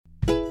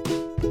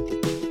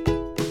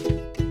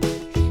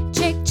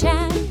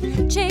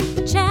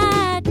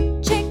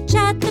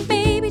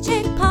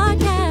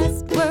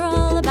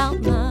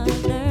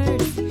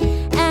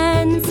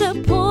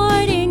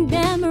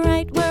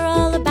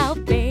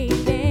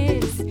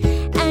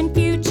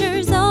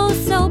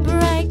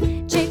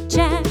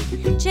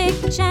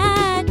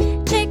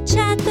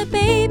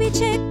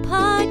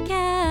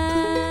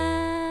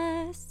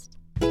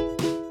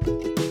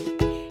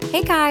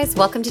guys.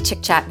 Welcome to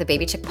Chick Chat, the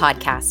Baby Chick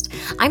podcast.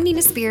 I'm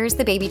Nina Spears,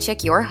 the Baby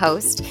Chick, your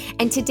host,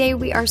 and today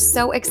we are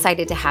so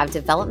excited to have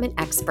development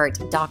expert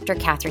Dr.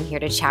 Catherine here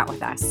to chat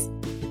with us.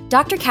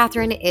 Dr.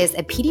 Catherine is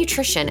a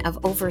pediatrician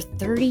of over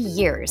 30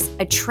 years,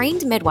 a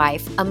trained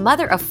midwife, a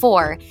mother of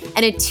 4,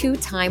 and a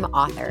 2-time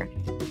author.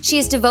 She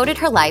has devoted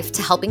her life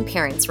to helping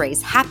parents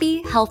raise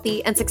happy,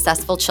 healthy, and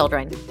successful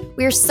children.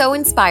 We are so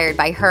inspired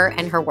by her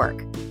and her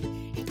work.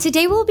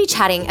 Today we'll be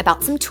chatting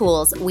about some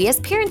tools we as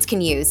parents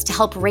can use to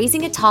help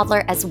raising a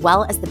toddler, as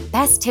well as the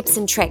best tips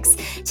and tricks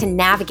to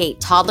navigate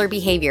toddler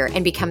behavior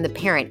and become the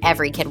parent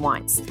every kid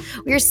wants.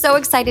 We are so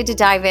excited to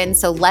dive in,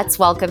 so let's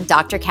welcome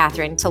Dr.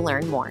 Catherine to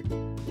learn more.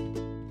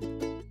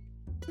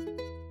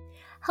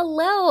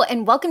 Hello,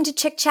 and welcome to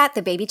Chick Chat,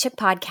 the Baby Chick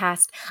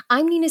podcast.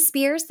 I'm Nina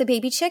Spears, the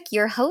Baby Chick,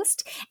 your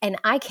host, and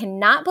I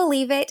cannot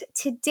believe it.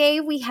 Today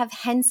we have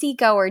Henci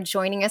Goer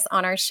joining us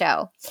on our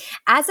show.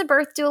 As a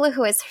birth doula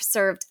who has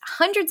served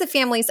hundreds of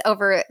families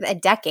over a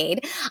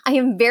decade, I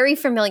am very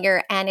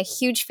familiar and a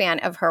huge fan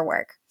of her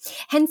work.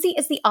 Henci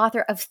is the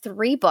author of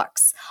 3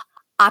 books: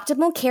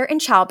 Optimal Care in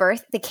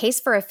Childbirth, The Case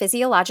for a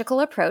Physiological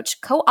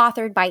Approach,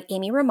 co-authored by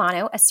Amy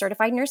Romano, a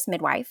certified nurse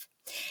midwife,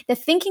 The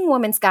Thinking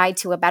Woman's Guide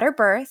to a Better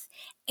Birth,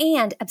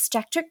 and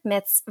Obstetric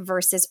Myths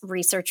versus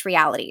Research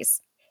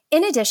Realities.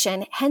 In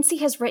addition, Henci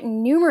has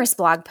written numerous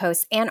blog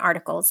posts and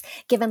articles,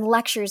 given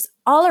lectures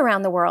all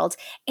around the world,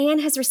 and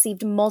has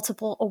received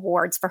multiple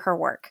awards for her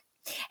work.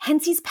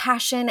 Henci's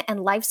passion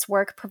and life's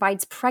work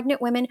provides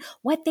pregnant women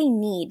what they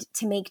need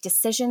to make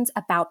decisions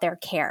about their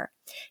care.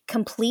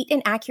 Complete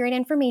and accurate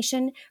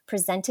information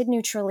presented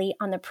neutrally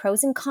on the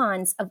pros and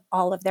cons of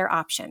all of their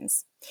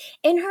options.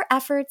 In her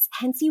efforts,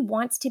 Henci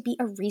wants to be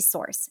a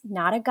resource,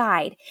 not a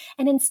guide,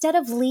 and instead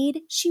of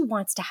lead, she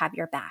wants to have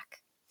your back.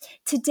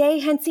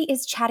 Today, Henci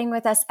is chatting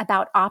with us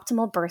about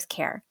optimal birth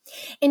care.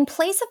 In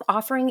place of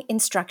offering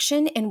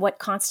instruction in what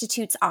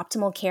constitutes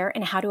optimal care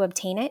and how to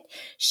obtain it,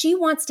 she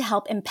wants to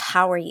help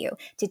empower you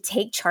to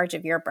take charge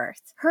of your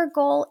birth. Her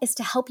goal is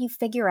to help you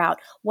figure out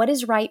what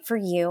is right for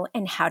you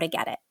and how to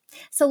get it.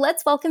 So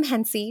let's welcome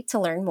Henci to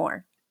learn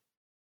more.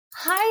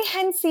 Hi,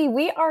 Henci.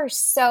 We are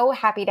so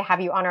happy to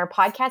have you on our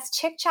podcast,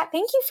 Chick Chat.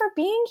 Thank you for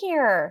being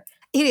here.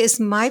 It is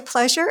my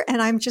pleasure,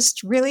 and I'm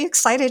just really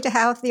excited to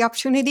have the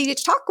opportunity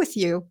to talk with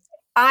you.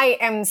 I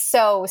am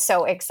so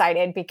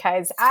excited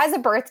because as a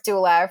birth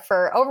doula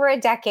for over a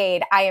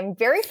decade, I am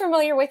very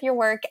familiar with your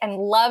work and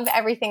love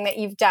everything that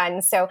you've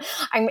done. So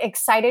I'm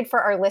excited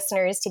for our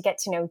listeners to get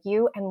to know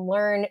you and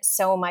learn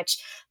so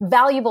much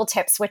valuable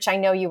tips, which I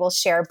know you will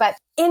share. But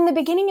in the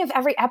beginning of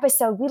every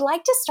episode, we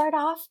like to start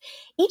off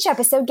each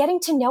episode getting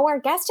to know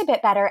our guest a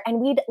bit better, and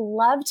we'd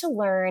love to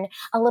learn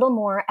a little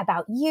more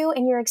about you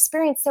and your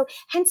experience. So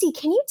Henci,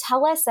 can you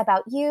tell us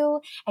about you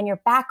and your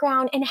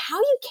background and how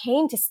you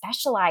came to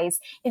specialize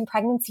in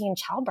pregnancy and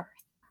childbirth?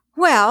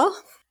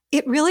 Well,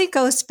 it really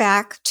goes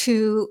back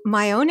to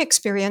my own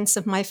experience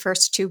of my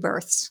first 2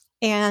 births.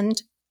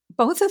 And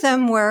both of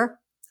them were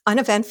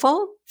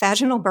uneventful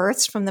vaginal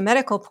births from the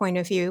medical point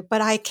of view,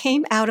 but I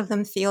came out of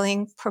them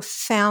feeling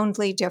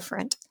profoundly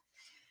different.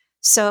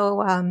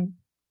 So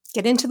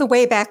get into the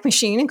Wayback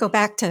Machine and go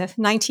back to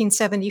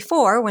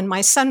 1974 when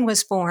my son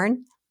was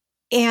born.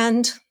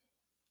 And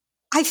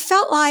I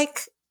felt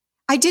like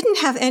I didn't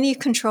have any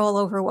control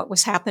over what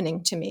was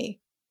happening to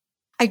me.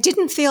 I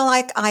didn't feel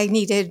like I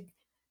needed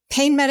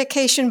pain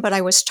medication, but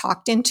I was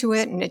talked into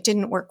it and it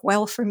didn't work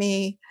well for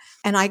me.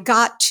 And I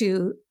got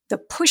to the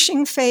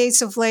pushing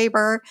phase of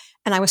labor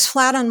and I was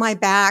flat on my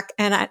back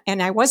and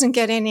I wasn't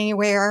getting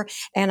anywhere.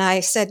 And I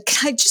said,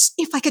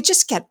 if I could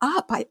just get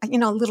up, a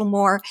little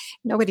more.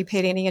 Nobody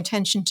paid any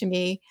attention to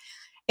me.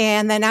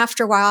 And then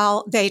after a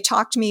while, they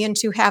talked me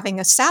into having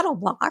a saddle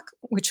block,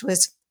 which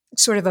was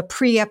sort of a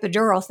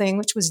pre-epidural thing,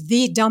 which was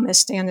the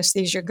dumbest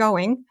anesthesia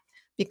going,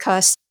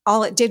 because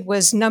all it did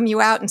was numb you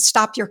out and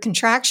stop your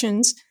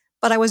contractions,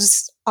 but I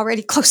was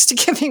already close to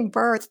giving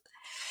birth.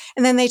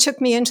 And then they took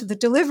me into the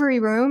delivery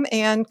room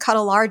and cut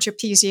a large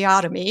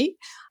episiotomy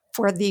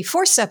for the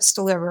forceps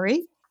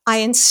delivery. I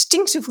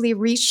instinctively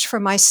reached for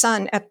my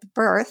son at the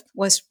birth,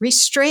 was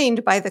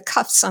restrained by the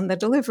cuffs on the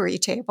delivery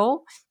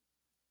table.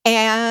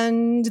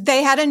 And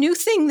they had a new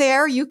thing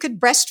there. You could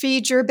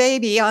breastfeed your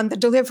baby on the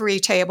delivery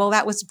table.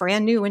 That was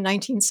brand new in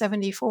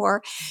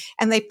 1974.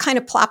 And they kind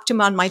of plopped him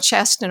on my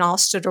chest and all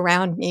stood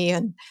around me.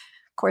 And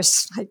of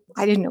course,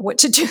 I didn't know what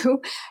to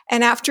do.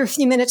 And after a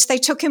few minutes, they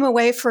took him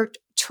away for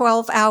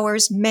 12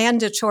 hours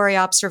mandatory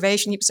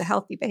observation. He was a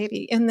healthy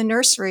baby in the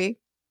nursery,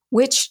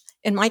 which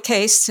in my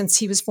case, since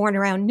he was born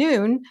around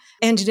noon,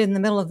 ended in the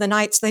middle of the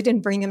night. So they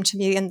didn't bring him to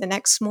me in the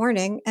next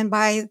morning. And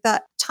by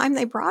the time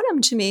they brought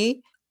him to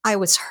me, I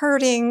was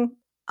hurting.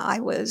 I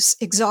was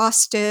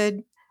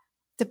exhausted.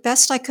 The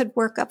best I could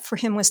work up for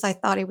him was I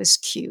thought he was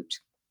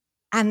cute.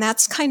 And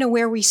that's kind of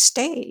where we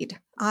stayed.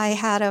 I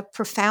had a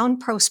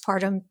profound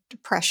postpartum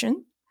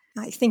depression.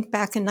 I think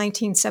back in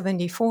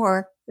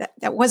 1974,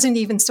 that wasn't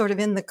even sort of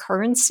in the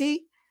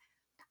currency.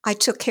 I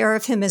took care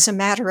of him as a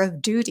matter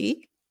of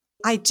duty.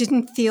 I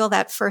didn't feel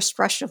that first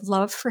rush of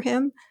love for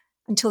him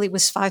until he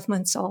was 5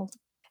 months old.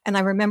 And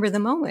I remember the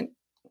moment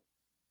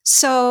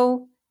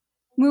So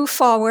move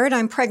forward.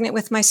 I'm pregnant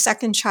with my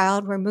second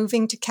child. We're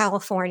moving to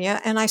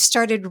California. And I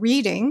started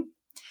reading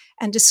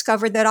and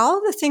discovered that all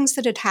of the things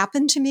that had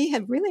happened to me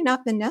had really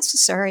not been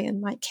necessary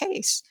in my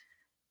case,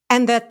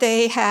 and that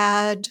they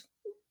had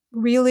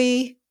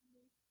really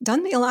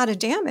done me a lot of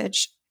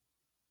damage.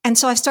 And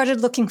so I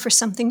started looking for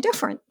something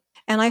different.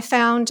 And I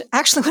found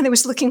actually what I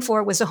was looking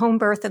for was a home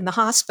birth in the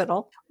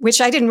hospital,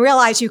 which I didn't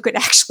realize you could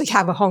actually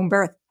have a home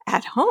birth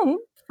at home.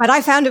 But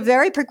I found a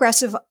very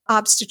progressive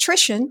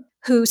obstetrician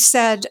who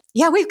said,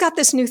 yeah, we've got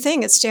this new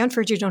thing at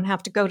Stanford. You don't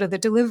have to go to the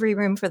delivery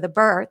room for the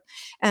birth.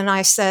 And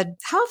I said,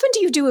 how often do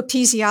you do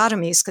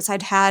episiotomies? Because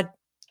I'd had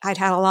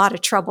a lot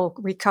of trouble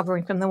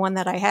recovering from the one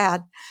that I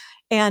had.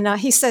 And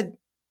he said,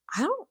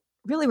 I don't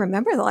really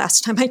remember the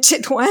last time I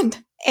did one.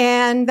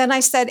 And then I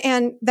said,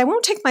 and they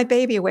won't take my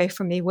baby away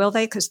from me, will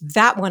they? Because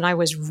that one I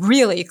was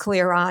really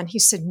clear on. He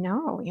said,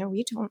 no,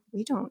 we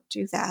don't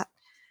do that.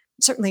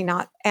 Certainly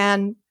not.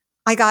 And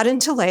I got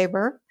into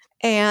labor,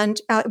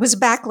 and it was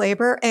back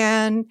labor.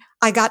 And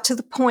I got to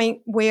the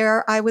point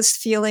where I was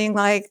feeling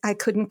like I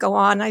couldn't go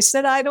on. I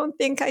said, I don't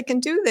think I can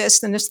do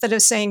this. And instead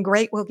of saying,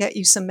 great, we'll get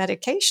you some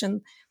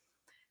medication,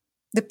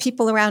 the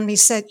people around me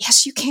said,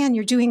 yes, you can.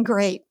 You're doing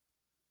great.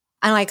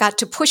 And I got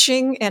to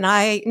pushing, and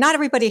not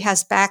everybody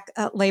has back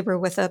labor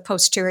with a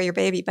posterior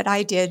baby, but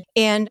I did.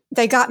 And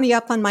they got me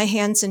up on my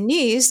hands and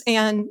knees,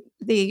 and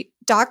the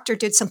doctor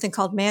did something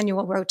called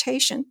manual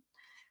rotation,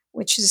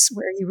 which is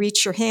where you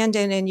reach your hand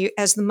in, and you,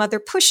 as the mother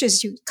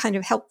pushes, you kind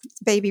of help the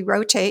baby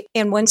rotate.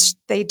 And once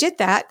they did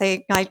that,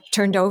 I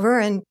turned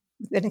over, and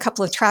in a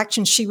couple of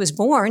tractions, she was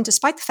born,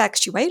 despite the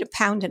fact she weighed 1.5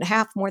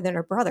 pounds more than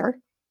her brother.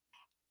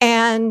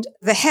 And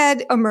the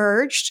head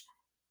emerged.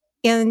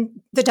 And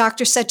the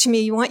doctor said to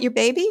me, you want your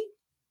baby?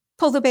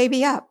 Pull the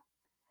baby up.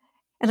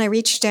 And I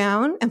reached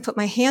down and put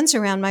my hands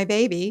around my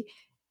baby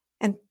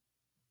and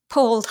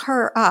pulled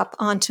her up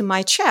onto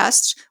my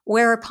chest,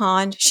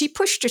 whereupon she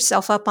pushed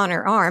herself up on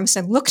her arms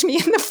and looked me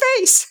in the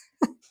face.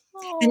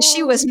 And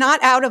she was not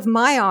out of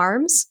my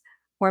arms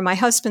or my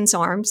husband's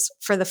arms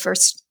for the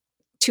first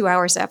 2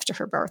 hours after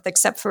her birth,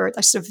 except for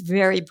a sort of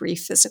very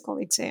brief physical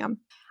exam.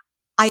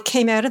 I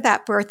came out of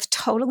that birth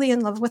totally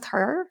in love with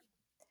her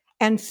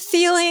and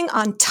feeling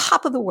on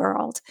top of the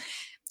world.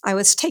 I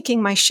was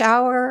taking my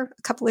shower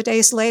a couple of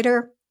days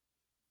later,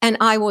 and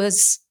I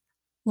was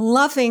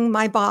loving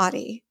my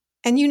body.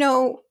 And,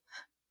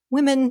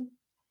 women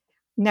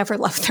never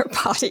love their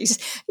bodies.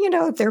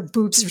 Their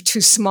boobs are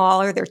too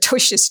small or their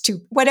tush is too,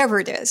 whatever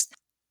it is.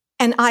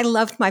 And I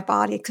loved my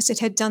body because it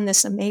had done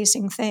this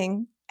amazing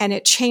thing, and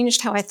it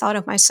changed how I thought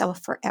of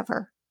myself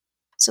forever.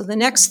 So the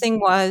next thing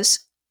was,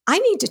 I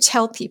need to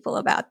tell people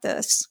about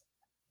this.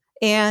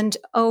 And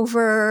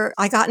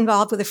I got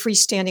involved with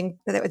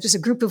there was a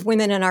group of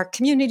women in our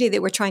community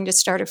that were trying to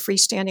start a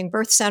freestanding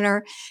birth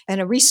center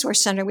and a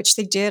resource center, which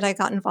they did. I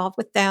got involved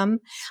with them.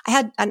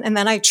 And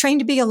then I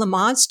trained to be a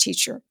Lamaze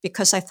teacher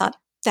because I thought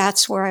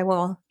that's where I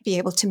will be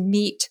able to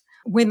meet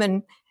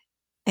women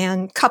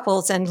and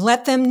couples and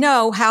let them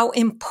know how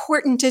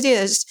important it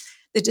is,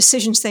 the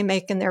decisions they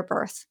make in their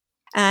birth.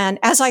 And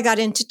as I got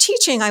into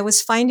teaching, I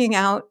was finding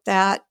out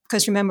that,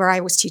 because remember,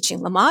 I was teaching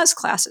Lamaze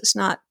classes,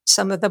 not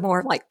some of the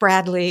more like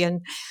Bradley.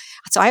 And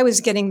so I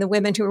was getting the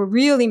women who were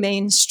really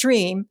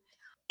mainstream.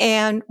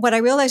 And what I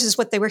realized is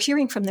what they were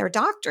hearing from their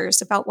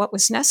doctors about what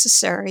was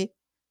necessary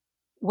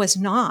was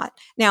not.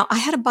 Now, I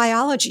had a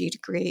biology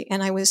degree,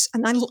 and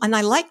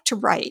I liked to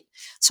write.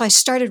 So I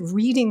started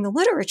reading the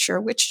literature,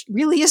 which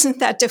really isn't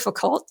that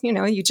difficult.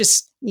 You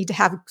just need to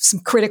have some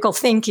critical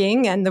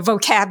thinking and the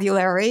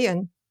vocabulary,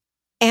 and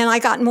I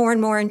got more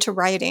and more into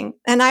writing.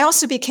 And I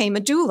also became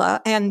a doula.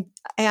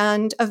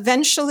 And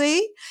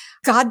eventually,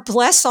 God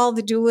bless all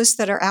the doulas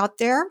that are out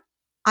there.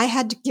 I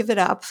had to give it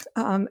up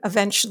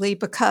eventually,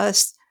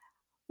 because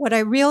what I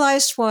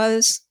realized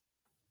was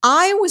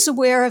I was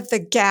aware of the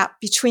gap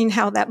between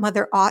how that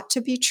mother ought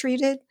to be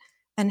treated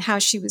and how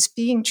she was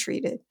being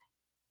treated.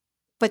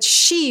 But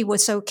she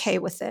was okay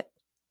with it.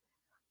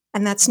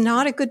 And that's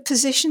not a good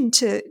position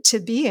to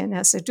be in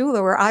as a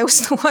doula, where I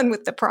was the one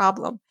with the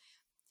problem.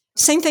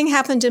 Same thing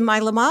happened in my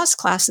Lamaze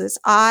classes.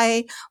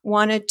 I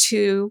wanted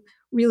to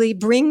really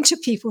bring to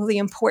people the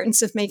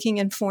importance of making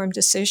informed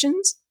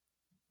decisions.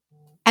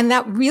 And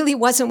that really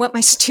wasn't what my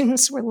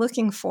students were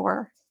looking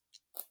for.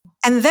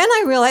 And then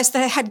I realized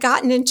that I had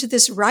gotten into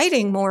this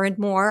writing more and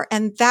more.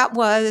 And that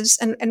was,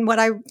 and what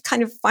I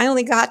kind of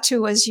finally got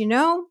to was,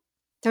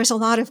 there's a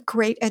lot of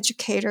great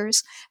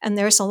educators and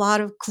there's a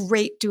lot of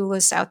great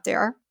doulas out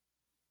there.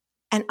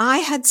 And I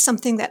had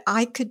something that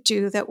I could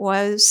do that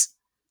was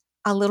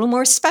a little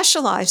more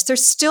specialized.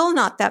 There's still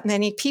not that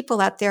many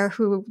people out there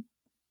who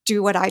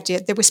do what I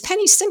did. There was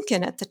Penny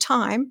Simkin at the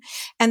time.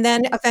 And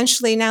then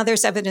eventually now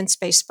there's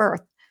evidence-based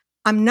birth.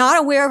 I'm not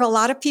aware of a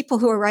lot of people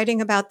who are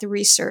writing about the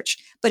research,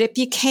 but it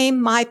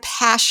became my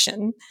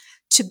passion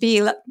to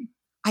be,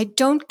 I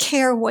don't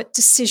care what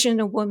decision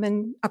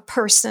a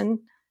person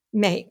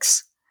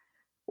makes.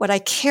 What I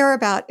care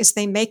about is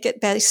they make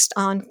it based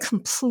on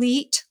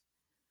complete,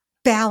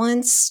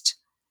 balanced,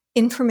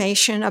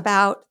 information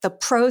about the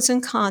pros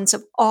and cons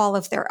of all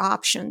of their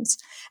options.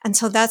 And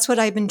so that's what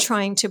I've been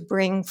trying to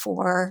bring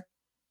for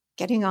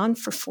getting on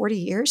for 40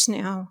 years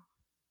now.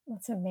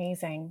 That's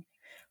amazing.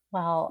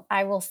 Well,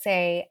 I will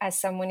say,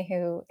 as someone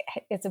who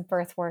is a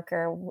birth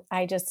worker,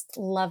 I just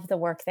love the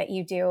work that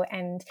you do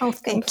and Oh,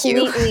 thank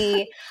you.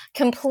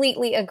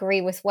 completely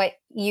agree with what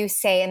you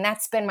say. And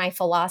that's been my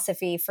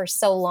philosophy for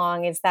so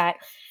long, is that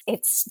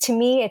to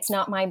me, it's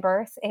not my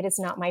birth. It is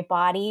not my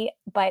body,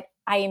 but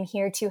I am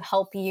here to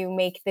help you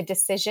make the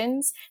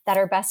decisions that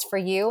are best for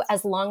you,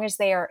 as long as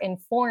they are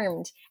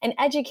informed and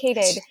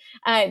educated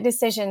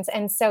decisions.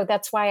 And so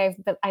that's why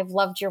I've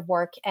loved your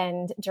work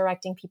and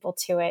directing people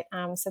to it,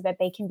 so that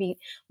they can be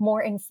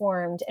more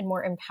informed and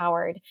more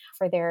empowered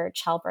for their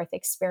childbirth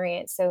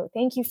experience. So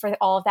thank you for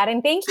all of that.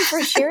 And thank you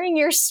for sharing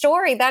your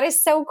story. That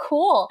is so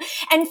cool.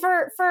 And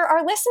for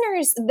our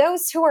listeners,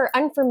 those who are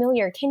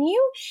unfamiliar, can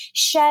you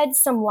shed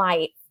some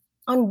light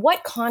on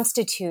what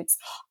constitutes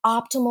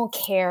optimal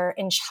care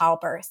in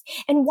childbirth?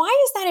 And why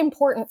is that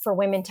important for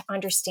women to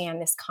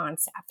understand this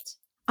concept?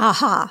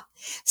 Aha.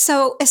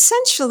 So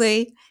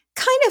essentially,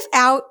 kind of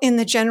out in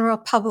the general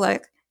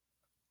public,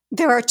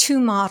 there are two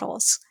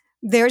models.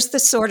 There's the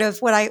sort of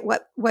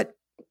what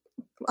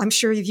I'm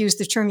sure you've used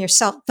the term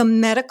yourself, the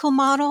medical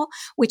model,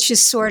 which is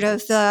sort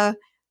of the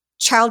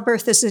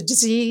childbirth is a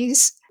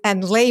disease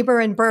and labor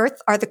and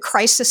birth are the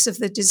crisis of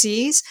the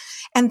disease.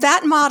 And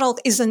that model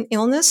is an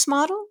illness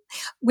model,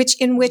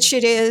 in which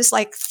it is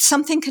like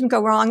something can go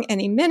wrong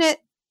any minute.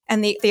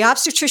 And the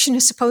obstetrician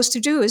is supposed to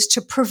do is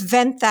to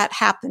prevent that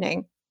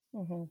happening.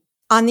 Mm-hmm.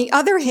 On the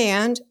other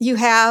hand, you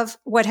have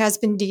what has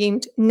been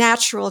deemed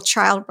natural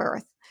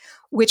childbirth,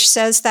 which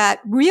says that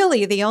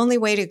really the only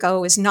way to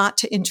go is not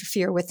to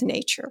interfere with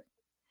nature.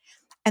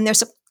 And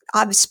there's an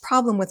obvious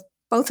problem with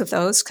both of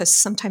those, because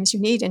sometimes you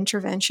need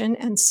intervention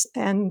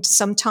and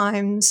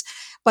sometimes,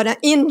 but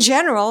in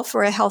general,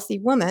 for a healthy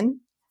woman,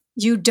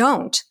 you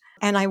don't.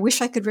 And I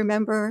wish I could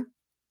remember,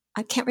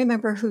 I can't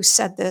remember who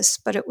said this,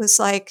 but it was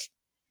like,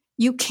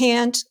 you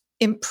can't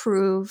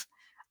improve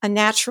a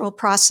natural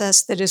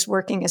process that is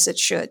working as it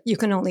should. You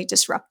can only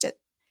disrupt it.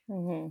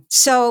 Mm-hmm.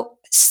 So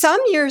some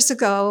years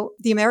ago,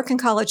 the American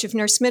College of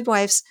Nurse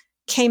Midwives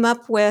came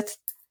up with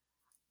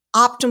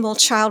optimal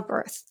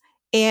childbirth.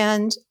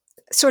 And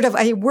sort of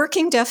a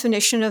working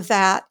definition of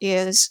that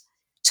is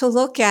to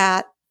look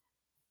at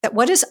that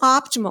what is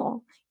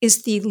optimal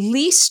is the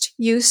least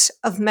use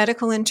of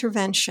medical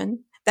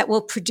intervention that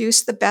will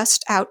produce the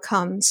best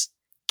outcomes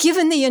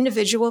given the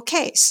individual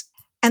case.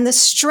 And the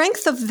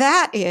strength of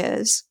that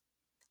is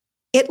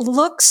it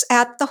looks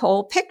at the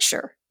whole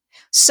picture.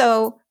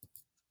 So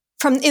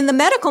in the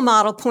medical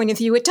model point of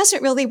view, it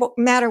doesn't really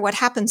matter what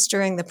happens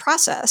during the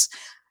process.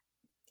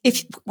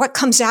 If what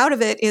comes out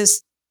of it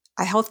is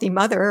a healthy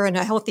mother and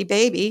a healthy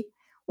baby,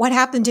 what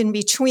happened in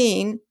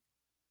between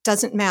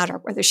doesn't matter.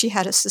 Whether she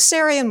had a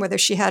cesarean, whether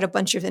she had a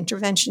bunch of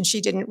interventions she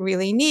didn't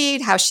really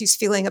need, how she's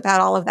feeling about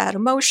all of that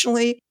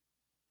emotionally.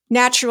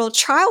 Natural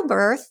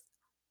childbirth,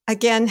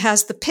 again,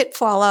 has the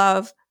pitfall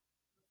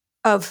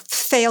of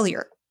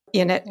failure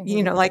in it,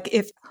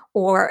 mm-hmm.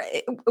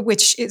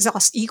 Which is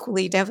also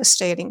equally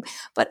devastating.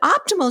 But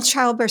optimal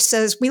childbirth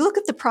says we look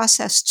at the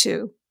process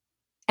too,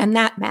 and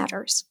that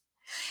matters.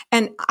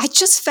 And I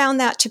just found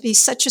that to be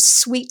such a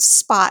sweet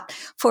spot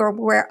for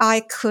where I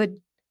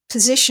could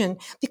position.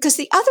 Because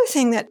the other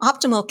thing that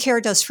optimal care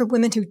does for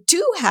women who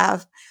do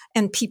have,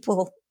 and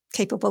people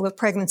capable of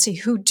pregnancy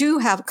who do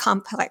have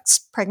complex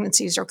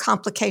pregnancies or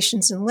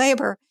complications in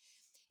labor,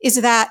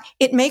 is that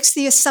it makes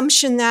the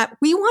assumption that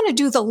we want to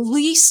do the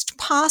least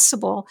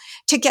possible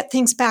to get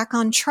things back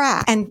on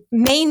track and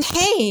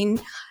maintain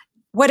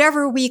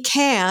whatever we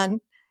can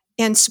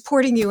in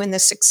supporting you in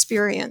this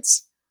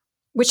experience,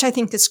 which I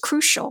think is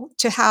crucial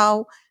to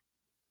how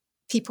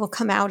people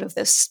come out of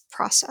this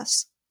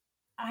process.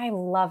 I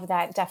love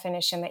that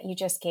definition that you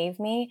just gave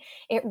me.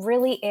 It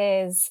really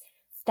is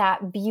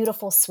that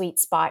beautiful sweet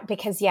spot,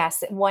 because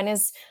yes,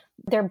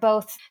 they're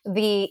both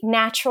the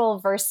natural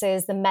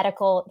versus the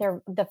medical.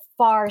 They're the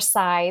far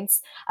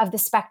sides of the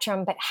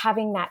spectrum, but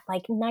having that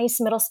like nice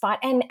middle spot.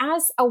 And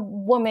as a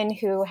woman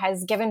who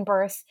has given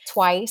birth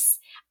twice,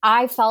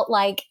 I felt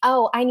like,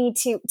 I need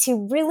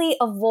to really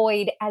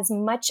avoid as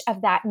much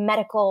of that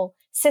medical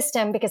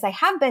system, because I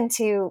have been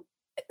to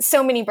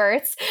so many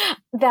births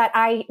that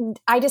I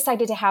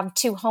decided to have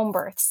 2 home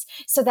births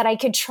so that I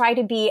could try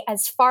to be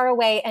as far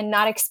away and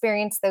not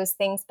experience those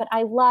things. But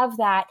I love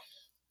that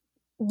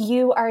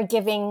you are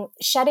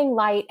shedding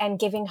light and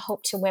giving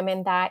hope to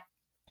women that,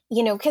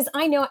 because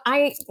I know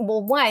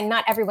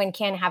not everyone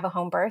can have a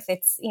home birth.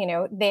 It's,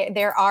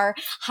 there are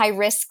high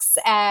risks,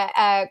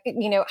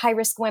 high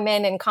risk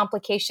women and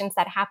complications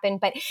that happen,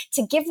 but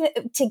to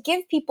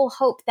give people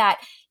hope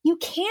that you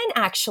can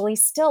actually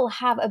still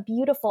have a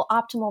beautiful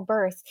optimal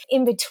birth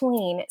in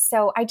between.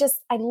 So I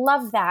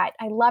love that.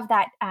 I love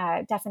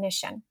that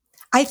definition.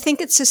 I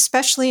think it's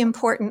especially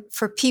important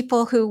for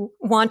people who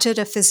wanted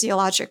a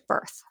physiologic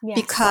birth, yes,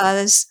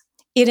 because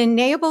it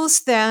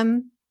enables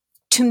them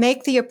to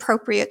make the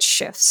appropriate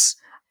shifts.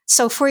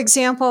 So, for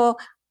example,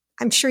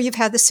 I'm sure you've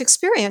had this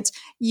experience.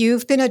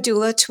 You've been a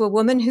doula to a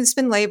woman who's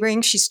been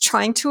laboring. She's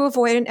trying to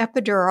avoid an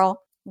epidural.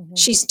 Mm-hmm.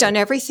 She's done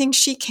everything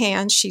she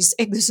can. She's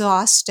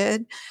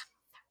exhausted.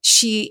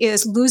 She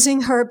is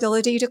losing her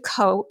ability to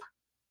cope.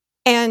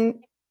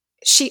 And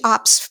she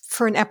opts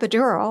for an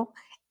epidural.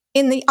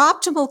 In the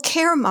optimal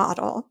care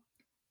model,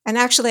 and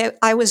actually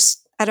I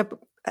was at a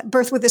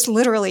birth where this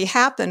literally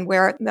happened,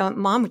 where the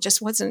mom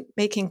just wasn't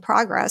making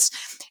progress.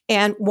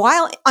 And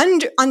while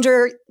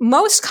under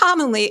most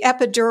commonly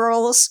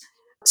epidurals,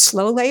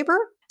 slow labor,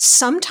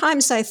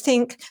 sometimes I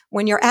think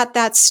when you're at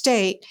that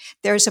state,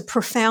 there's a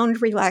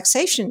profound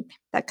relaxation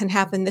that can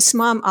happen. This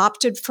mom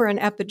opted for an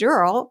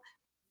epidural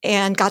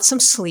and got some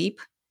sleep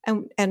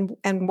and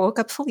woke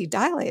up fully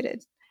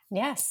dilated.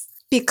 Yes.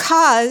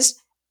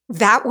 Because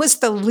that was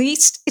the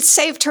least, it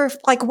saved her.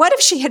 Like, what if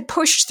she had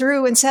pushed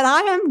through and said, I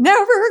am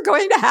never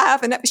going to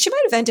have, and she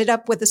might have ended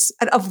up with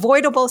an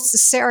avoidable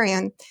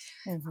cesarean,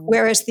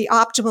 whereas the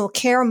optimal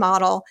care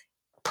model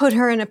put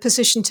her in a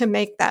position to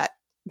make that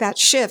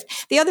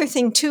shift. The other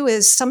thing too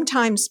is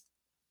sometimes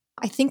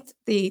I think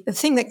the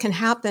thing that can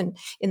happen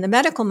in the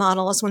medical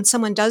model is when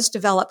someone does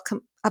develop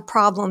a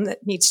problem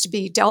that needs to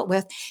be dealt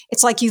with,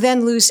 it's like you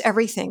then lose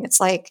everything. It's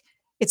like,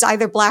 it's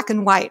either black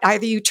and white.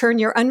 Either you turn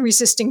your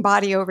unresisting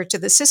body over to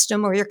the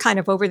system or you're kind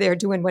of over there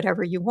doing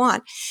whatever you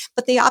want.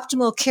 But the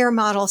optimal care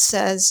model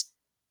says,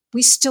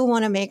 we still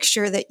want to make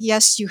sure that,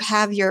 yes, you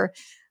have your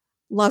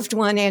loved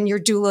one and your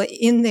doula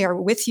in there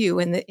with you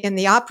in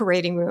the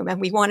operating room. And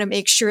we want to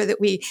make sure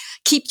that we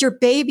keep your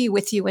baby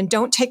with you and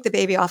don't take the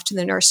baby off to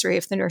the nursery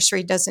if the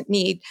nursery doesn't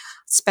need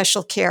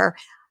special care,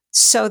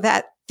 so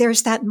that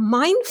there's that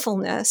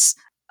mindfulness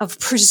of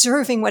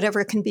preserving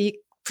whatever can be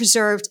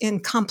preserved in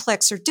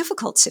complex or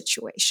difficult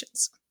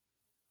situations.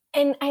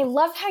 And I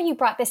love how you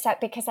brought this up,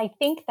 because I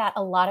think that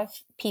a lot of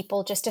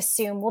people just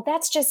assume, well,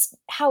 that's just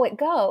how it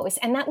goes.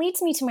 And that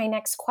leads me to my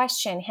next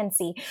question,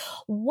 Henci.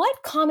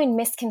 What common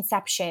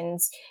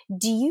misconceptions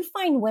do you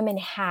find women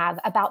have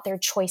about their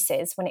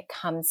choices when it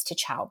comes to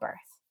childbirth?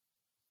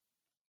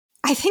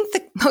 I think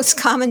the most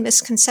common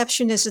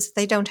misconception is that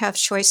they don't have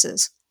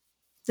choices.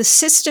 The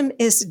system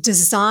is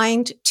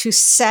designed to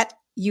set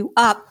you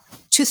up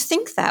to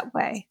think that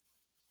way.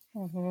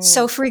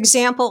 So, for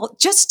example,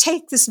 just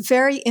take this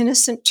very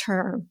innocent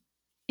term,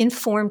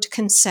 informed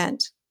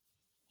consent.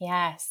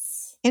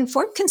 Yes.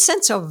 Informed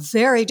consent's a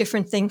very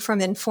different thing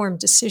from informed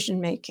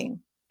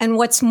decision-making. And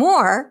what's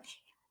more,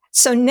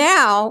 so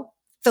now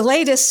the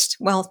latest,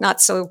 well,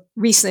 not so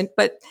recent,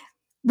 but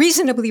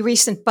reasonably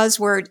recent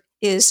buzzword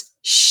is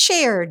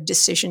shared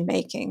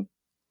decision-making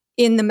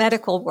in the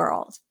medical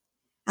world.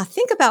 Now,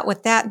 think about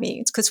what that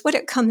means, because what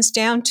it comes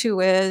down to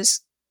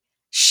is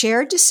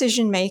shared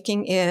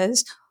decision-making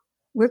is,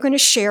 we're going to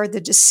share the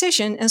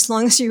decision as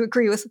long as you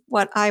agree with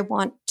what I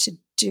want to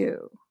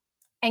do.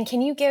 And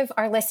can you give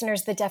our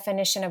listeners the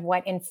definition of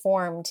what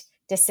informed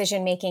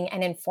decision-making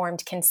and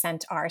informed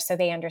consent are, so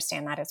they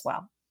understand that as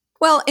well?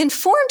 Well,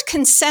 informed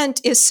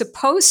consent is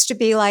supposed to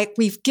be like,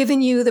 we've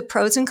given you the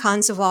pros and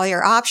cons of all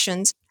your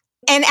options.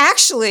 And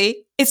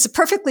actually, it's a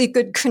perfectly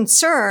good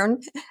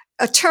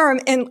a term.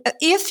 And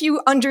if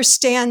you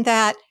understand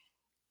that,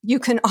 you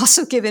can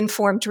also give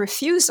informed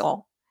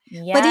refusal.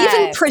 Yes. But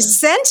even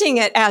presenting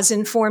it as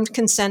informed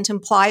consent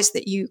implies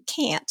that you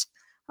can't.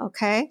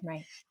 Okay?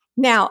 Right.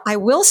 Now, I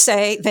will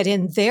say that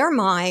in their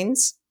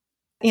minds,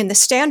 in the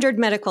standard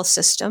medical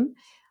system,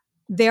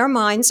 their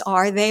minds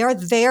they are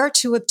there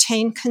to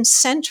obtain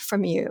consent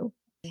from you.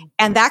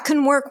 And that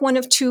can work one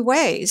of two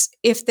ways.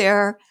 If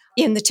they're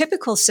in the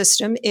typical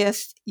system,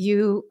 if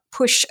you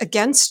push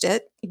against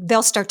it,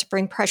 they'll start to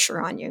bring pressure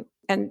on you.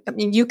 And I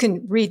mean, you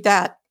can read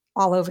that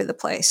all over the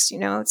place. You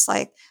know, it's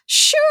like,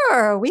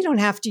 sure, we don't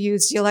have to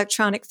use the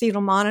electronic fetal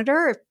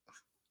monitor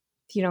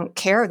if you don't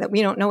care that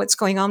we don't know what's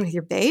going on with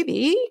your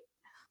baby.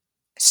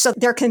 So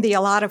there can be a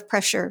lot of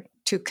pressure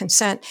to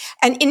consent.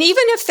 And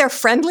even if they're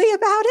friendly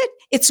about it,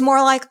 it's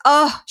more like,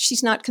 oh,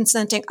 she's not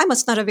consenting. I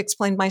must not have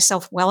explained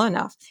myself well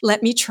enough.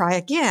 Let me try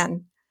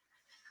again.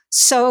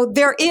 So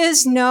there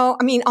is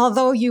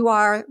although you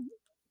are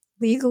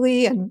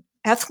legally and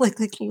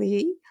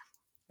ethically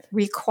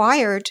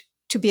required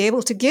to be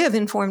able to give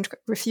informed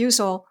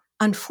refusal,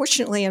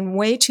 unfortunately, in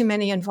way too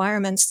many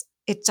environments,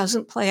 it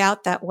doesn't play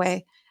out that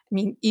way. I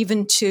mean,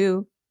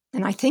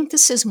 and I think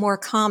this is more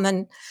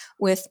common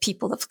with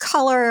people of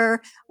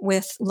color,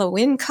 with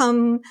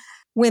low-income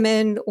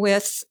women,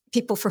 with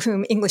people for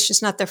whom English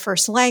is not their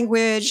first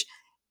language,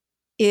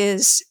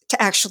 is to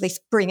actually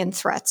bring in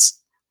threats.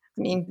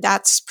 I mean,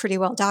 that's pretty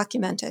well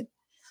documented.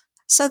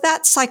 So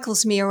that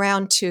cycles me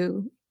around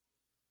to,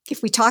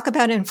 if we talk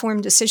about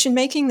informed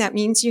decision-making, that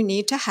means you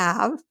need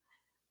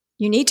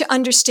to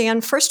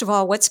understand, first of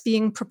all, what's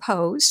being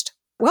proposed.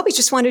 Well, we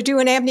just want to do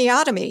an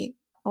amniotomy.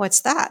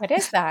 What's that? What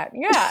is that?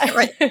 Yeah.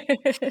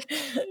 Right.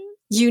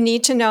 You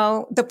need to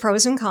know the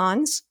pros and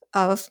cons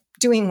of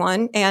doing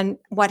one. And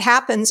what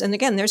happens, and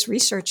again, there's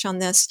research on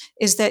this,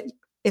 is that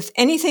if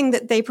anything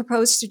that they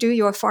propose to do,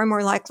 you are far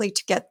more likely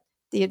to get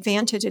the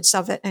advantages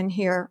of it and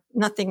hear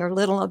nothing or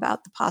little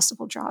about the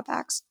possible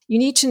drawbacks. You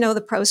need to know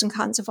the pros and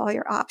cons of all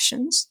your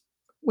options,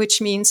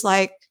 which means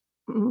like,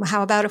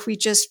 how about if we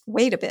just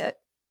wait a bit?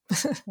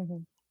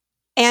 Mm-hmm.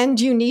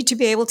 And you need to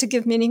be able to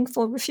give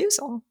meaningful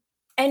refusal.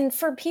 And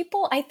for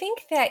people, I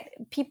think that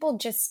people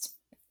just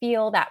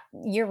feel that,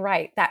 you're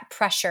right, that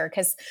pressure,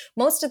 because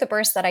most of the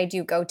births that I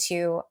do go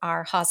to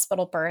are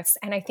hospital births.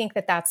 And I think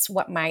that that's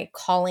what my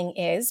calling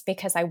is,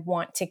 because I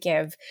want to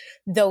give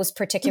those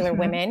particular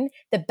women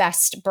the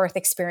best birth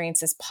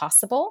experiences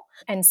possible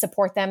and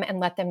support them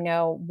and let them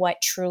know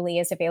what truly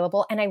is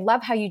available. And I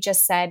love how you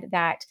just said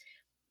that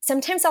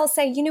sometimes I'll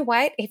say, you know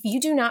what, if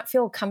you do not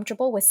feel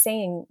comfortable with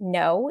saying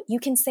no, you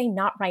can say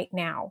not right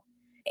now.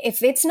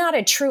 If it's not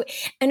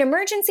an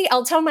emergency,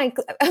 I'll tell my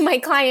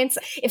clients,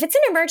 if it's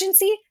an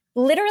emergency,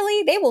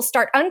 literally they will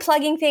start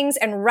unplugging things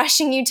and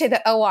rushing you to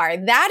the OR.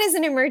 That is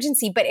an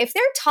emergency. But if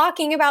they're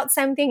talking about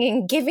something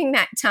and giving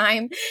that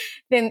time,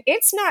 then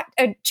it's not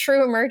a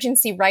true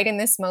emergency right in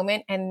this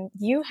moment. And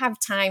you have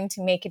time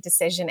to make a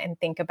decision and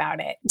think about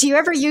it. Do you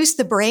ever use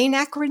the BRAIN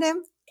acronym?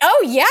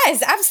 Oh,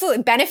 yes,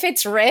 absolutely.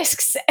 Benefits,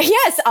 risks.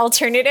 Yes.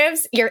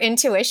 Alternatives, your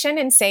intuition,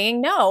 and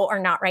saying no or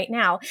not right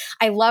now.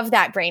 I love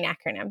that BRAIN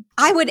acronym.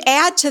 I would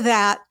add to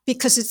that,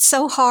 because it's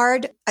so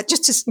hard,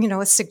 just as,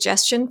 a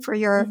suggestion for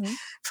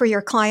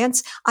your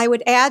clients. I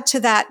would add to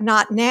that,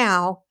 not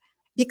now,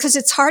 because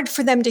it's hard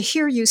for them to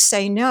hear you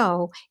say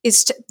no,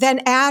 is to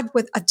then add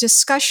with a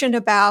discussion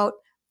about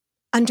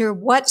under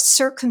what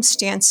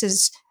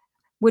circumstances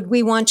would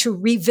we want to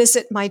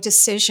revisit my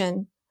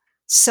decision.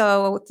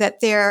 So that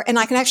and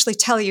I can actually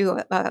tell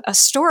you a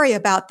story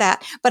about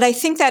that, but I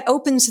think that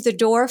opens the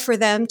door for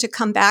them to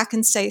come back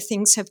and say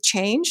things have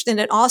changed. And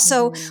it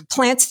also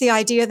plants the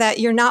idea that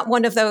you're not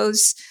one of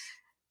those,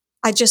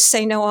 I just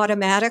say no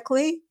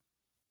automatically.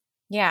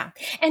 Yeah.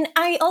 And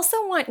I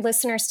also want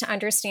listeners to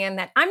understand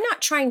that I'm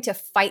not trying to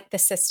fight the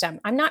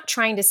system. I'm not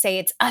trying to say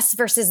it's us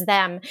versus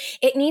them.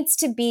 It needs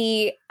to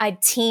be a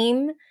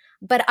team.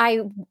 But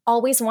I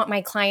always want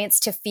my clients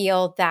to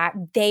feel that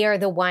they are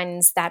the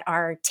ones that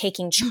are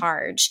taking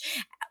charge,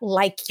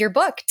 like your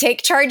book,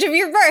 Take Charge of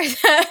Your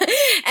Birth.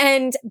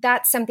 And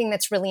that's something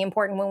that's really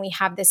important when we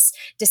have this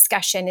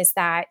discussion, is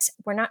that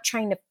we're not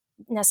trying to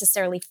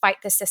necessarily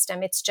fight the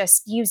system. It's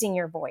just using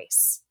your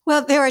voice.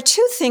 Well, there are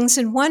two things.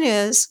 And one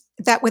is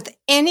that with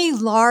any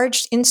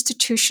large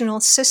institutional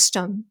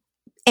system,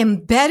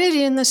 embedded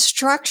in the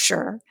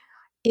structure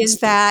is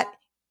that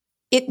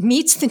it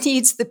meets the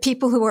needs of the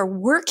people who are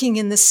working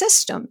in the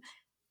system,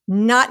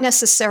 not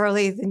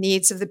necessarily the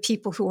needs of the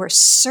people who are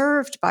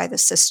served by the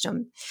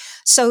system.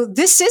 So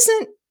this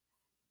isn't,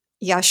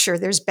 yeah, sure,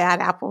 there's bad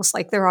apples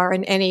like there are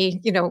in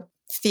any,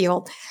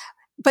 field.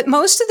 But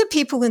most of the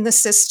people in the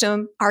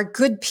system are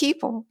good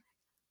people,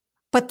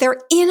 but they're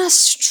in a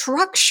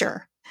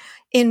structure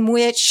in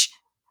which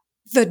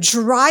the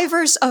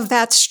drivers of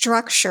that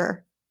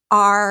structure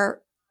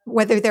are,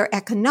 whether they're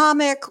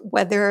economic,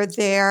 whether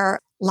they're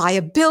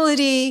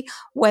liability,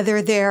 whether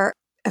they're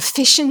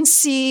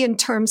efficiency in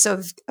terms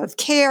of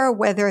care,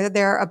 whether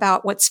they're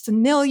about what's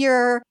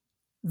familiar,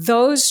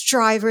 those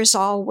drivers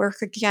all work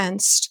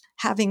against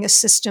having a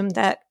system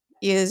that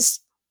is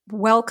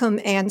welcome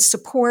and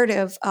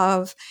supportive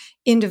of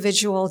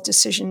individual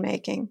decision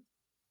making.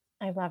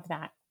 I love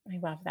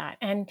that.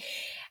 And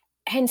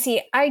Henci,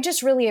 I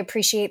just really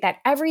appreciate that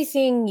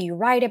everything you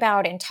write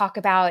about and talk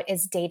about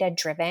is data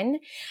driven.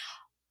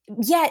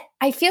 Yet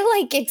I feel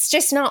like it's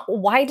just not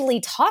widely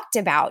talked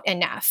about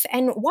enough.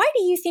 And why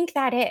do you think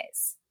that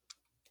is?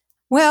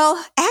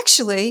 Well,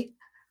 actually,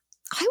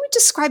 I would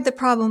describe the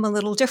problem a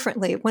little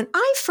differently. When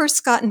I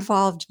first got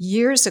involved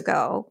years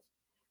ago,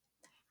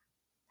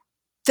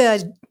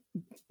 the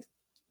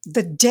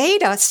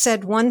data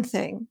said one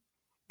thing,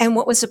 and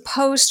what was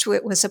opposed to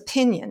it was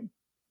opinion.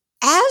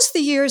 As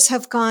the years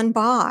have gone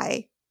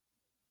by,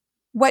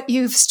 what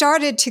you've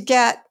started to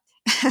get,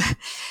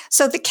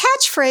 so the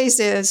catchphrase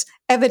is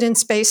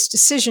evidence-based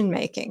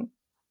decision-making.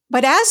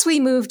 But as we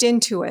moved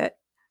into it,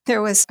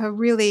 there was a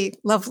really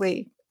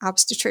lovely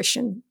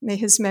obstetrician, may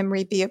his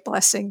memory be a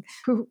blessing,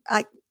 who,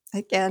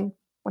 again,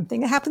 one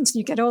thing that happens when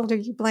you get older,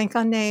 you blank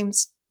on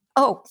names.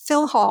 Oh,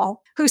 Phil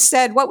Hall, who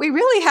said, what we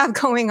really have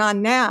going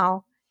on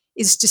now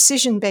is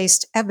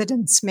decision-based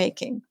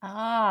evidence-making.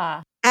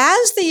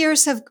 As the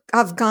years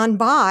have gone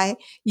by,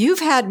 you've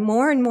had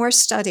more and more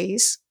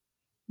studies,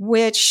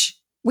 which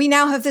we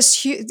now have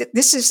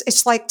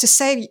it's like to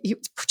say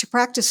to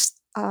practice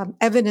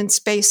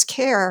evidence-based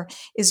care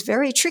is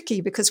very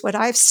tricky, because what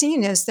I've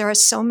seen is there are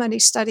so many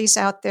studies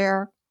out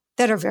there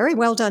that are very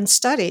well done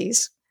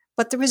studies,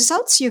 but the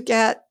results you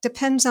get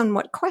depends on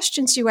what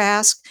questions you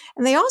ask.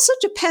 And they also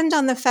depend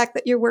on the fact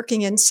that you're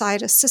working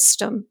inside a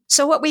system.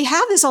 So what we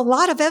have is a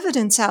lot of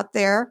evidence out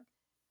there,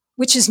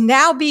 which is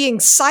now being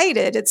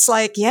cited. It's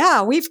like,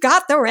 yeah, we've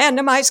got the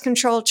randomized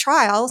controlled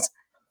trials.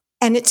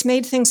 And it's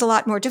made things a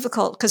lot more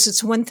difficult, because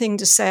it's one thing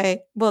to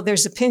say, well,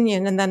 there's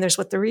opinion and then there's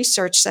what the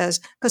research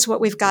says. Because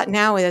what we've got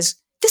now is,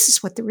 this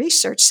is what the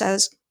research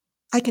says.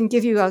 I can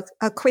give you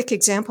a quick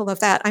example of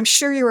that. I'm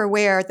sure you're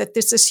aware that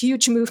there's this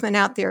huge movement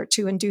out there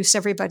to induce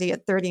everybody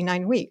at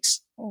 39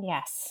 weeks.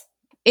 Yes.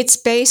 It's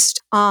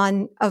based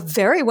on a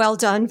very well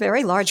done,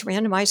 very large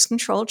randomized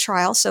controlled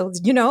trial. So,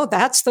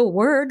 that's the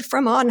word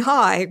from on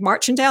high,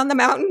 marching down the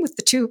mountain with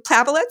the two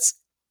tablets.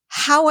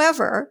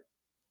 However,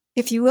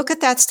 if you look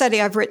at that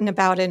study, I've written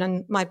about it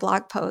on my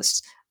blog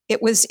posts.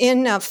 It was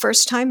in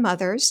first-time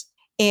mothers.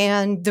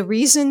 And the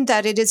reason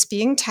that it is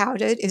being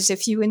touted is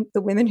the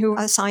women who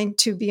are assigned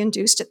to be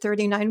induced at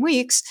 39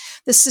 weeks,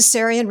 the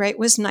cesarean rate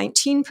was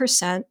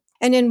 19%.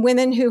 And in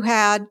women who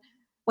had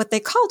what they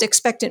called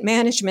expectant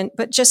management,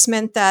 but just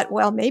meant that,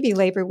 well, maybe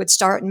labor would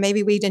start and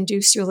maybe we'd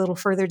induce you a little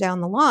further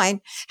down the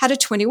line, had a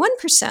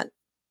 23%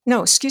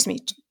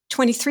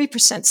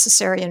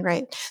 cesarean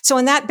rate. So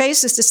on that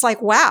basis, it's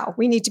like, wow,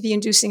 we need to be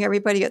inducing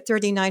everybody at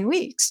 39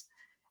 weeks.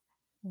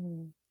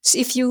 So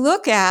if you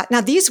look at,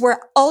 now these were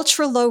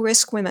ultra low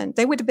risk women.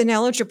 They would have been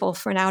eligible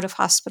for an out of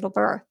hospital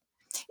birth.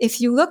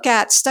 If you look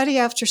at study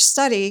after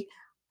study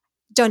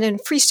done in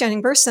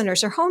freestanding birth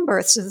centers or home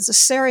births, the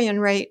cesarean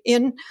rate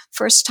in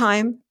first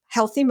time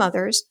healthy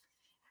mothers,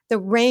 the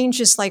range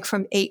is like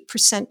from 8%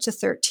 to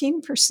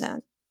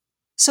 13%.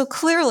 So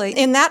clearly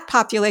in that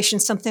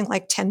population, something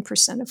like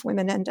 10% of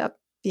women end up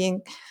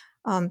being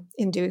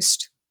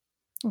induced.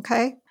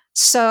 Okay.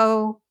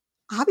 So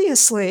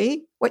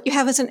obviously what you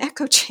have is an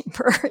echo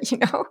chamber,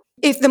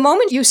 If the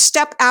moment you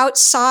step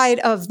outside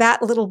of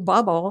that little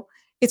bubble,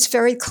 it's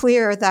very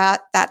clear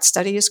that that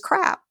study is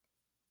crap.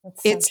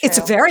 It's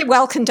a very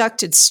well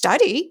conducted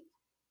study,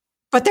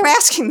 but they're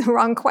asking the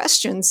wrong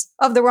questions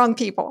of the wrong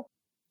people.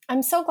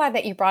 I'm so glad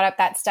that you brought up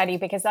that study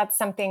because that's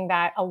something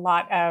that a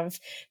lot of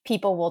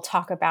people will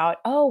talk about.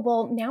 Oh,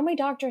 well, now my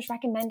doctor is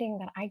recommending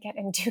that I get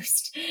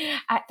induced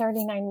at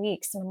 39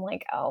 weeks. And I'm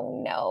like,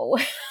 oh no,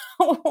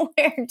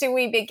 where do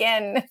we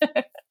begin?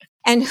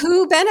 And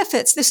who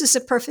benefits? This is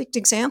a perfect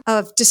example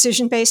of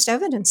decision-based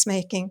evidence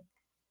making.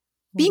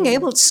 Being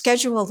able to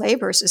schedule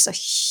labors is a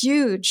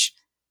huge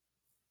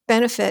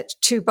benefit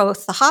to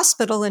both the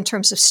hospital in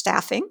terms of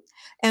staffing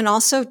and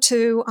also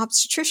to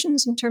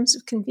obstetricians in terms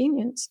of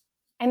convenience.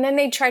 And then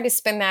they try to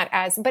spin that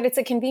but it's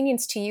a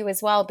convenience to you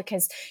as well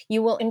because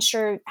you will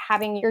ensure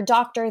having your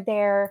doctor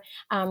there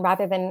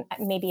rather than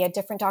maybe a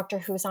different doctor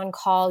who's on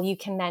call. You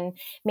can then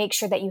make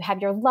sure that you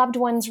have your loved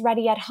ones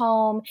ready at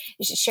home,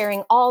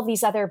 sharing all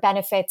these other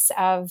benefits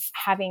of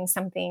having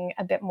something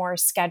a bit more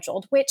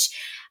scheduled, which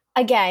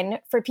again,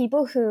 for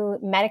people who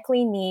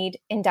medically need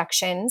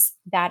inductions,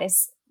 that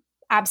is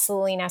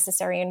absolutely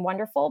necessary and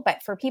wonderful.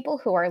 But for people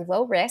who are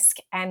low risk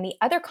and the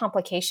other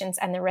complications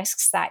and the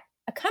risks that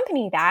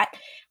accompany that,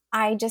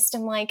 I just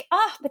am like,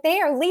 but they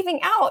are leaving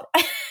out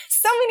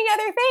so many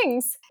other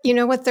things. You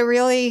know what the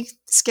really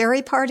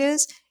scary part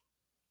is?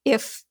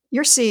 If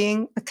you're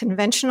seeing a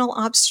conventional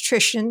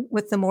obstetrician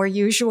with the more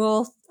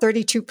usual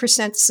 32%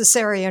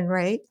 cesarean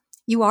rate,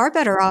 you are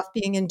better off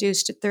being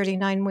induced at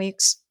 39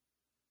 weeks.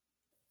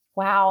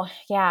 Wow.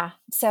 Yeah.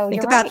 So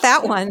think about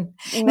that one.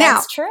 That's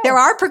now, true. There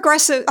are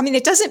progressive,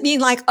 it doesn't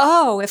mean like,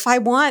 if I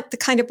want the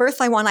kind of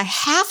birth I want, I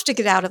have to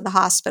get out of the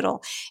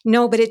hospital.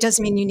 No, but it does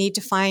mean you need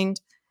to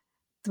find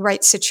the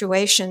right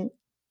situation.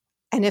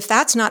 And if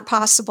that's not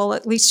possible,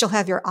 at least you'll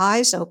have your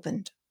eyes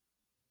opened.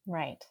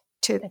 Right.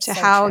 To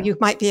how you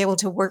might be able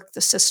to work the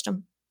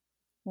system.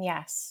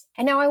 Yes.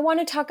 And now I want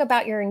to talk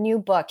about your new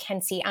book,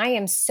 Henci. I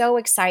am so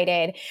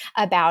excited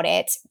about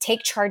it.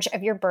 Take Charge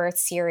of Your Birth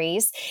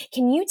series.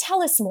 Can you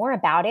tell us more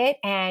about it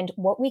and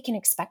what we can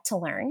expect to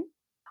learn?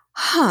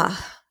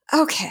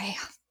 Okay.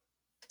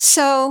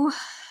 So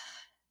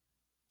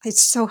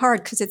it's so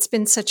hard because it's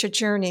been such a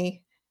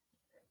journey.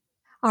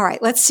 All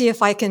right, let's see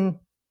if I can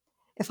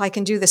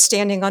do the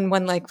standing on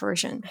one leg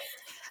version.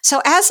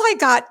 So as I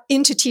got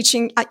into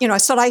teaching,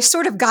 so I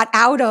sort of got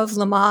out of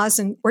Lamaze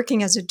and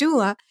working as a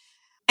doula.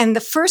 And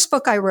the first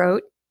book I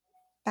wrote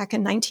back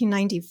in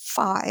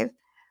 1995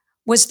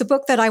 was the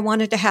book that I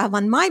wanted to have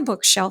on my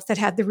bookshelf that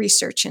had the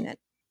research in it.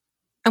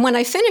 And when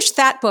I finished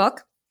that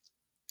book,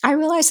 I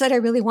realized that I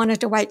really wanted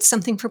to write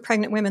something for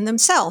pregnant women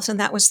themselves. And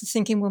that was The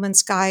Thinking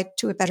Woman's Guide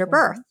to a Better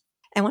Birth.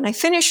 And when I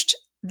finished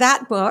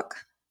that book,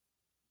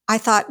 I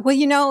thought,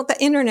 well, the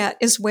internet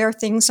is where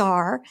things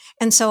are.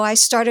 And so I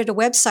started a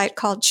website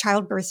called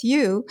Childbirth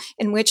U,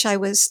 in which I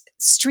was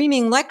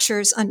streaming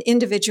lectures on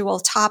individual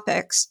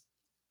topics.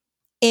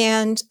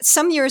 And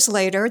some years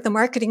later, the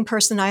marketing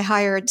person I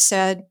hired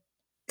said,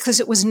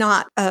 because it was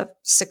not a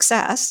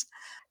success,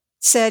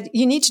 said,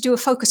 you need to do a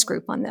focus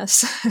group on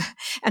this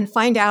and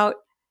find out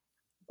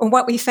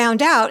what we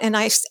found out. And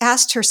I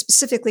asked her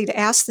specifically to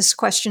ask this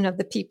question of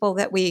the people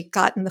that we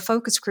got in the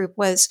focus group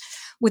was,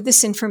 would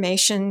this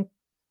information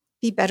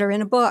be better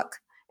in a book?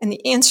 And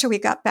the answer we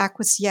got back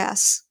was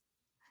yes,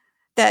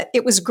 that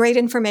it was great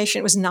information.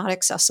 It was not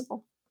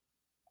accessible.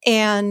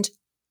 And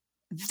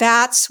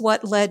that's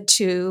what led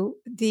to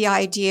the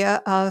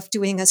idea of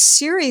doing a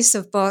series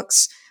of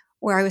books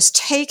where I was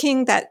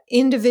taking that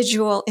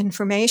individual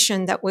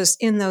information that was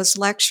in those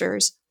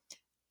lectures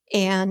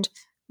and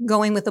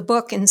going with a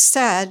book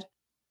instead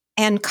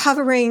and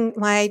covering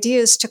my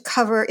ideas to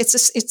cover, it's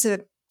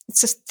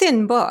a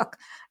thin book.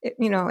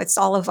 It's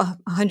all of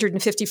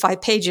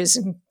 155 pages,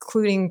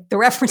 including the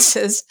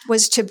references,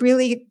 was to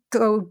really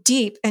go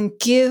deep and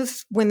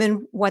give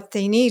women what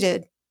they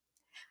needed.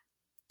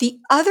 The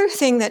other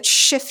thing that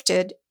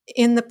shifted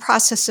in the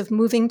process of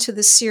moving to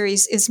the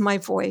series is my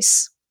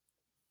voice.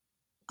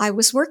 I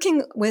was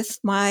working with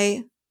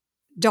my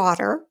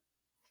daughter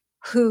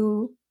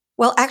who,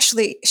 well,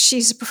 actually,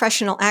 she's a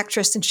professional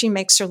actress and she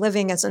makes her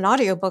living as an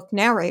audiobook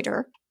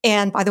narrator.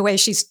 And by the way,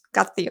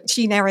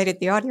 she narrated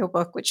the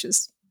audiobook, which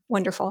is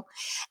wonderful.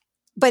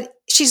 But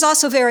she's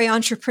also very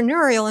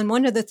entrepreneurial. And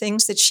one of the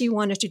things that she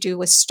wanted to do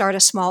was start a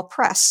small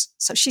press.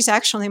 So she's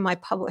actually my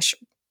publisher.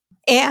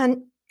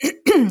 And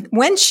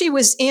when she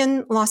was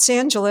in Los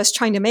Angeles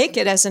trying to make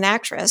it as an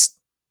actress,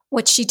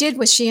 what she did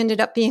was she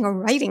ended up being a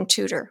writing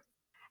tutor.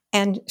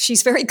 And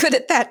she's very good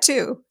at that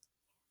too.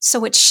 So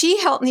what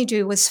she helped me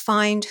do was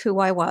find who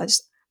I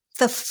was.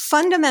 The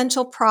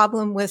fundamental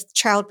problem with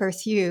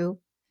Childbirth U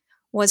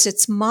was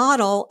its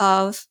model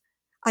of,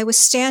 I was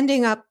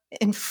standing up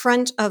in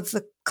front of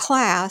the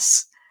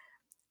class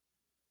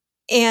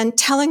and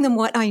telling them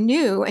what I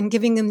knew and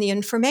giving them the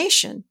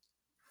information.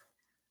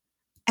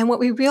 And what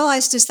we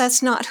realized is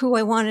that's not who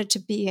I wanted to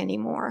be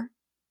anymore.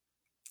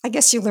 I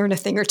guess you learn a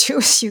thing or two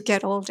as you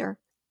get older.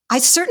 I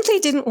certainly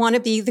didn't want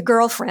to be the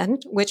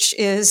girlfriend, which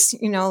is,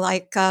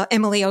 like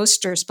Emily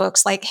Oster's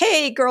books, like,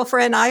 hey,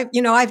 girlfriend,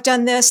 I've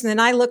done this and then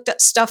I looked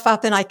stuff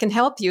up and I can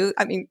help you.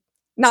 I mean,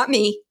 not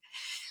me.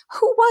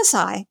 Who was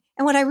I?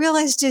 And what I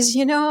realized is,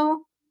 I'm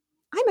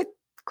a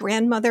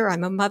grandmother,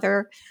 I'm a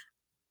mother.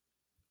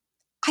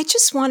 I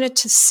just wanted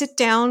to sit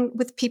down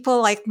with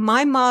people. Like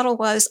my model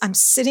was, I'm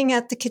sitting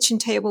at the kitchen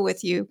table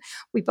with you.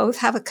 We both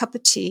have a cup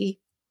of tea.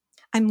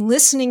 I'm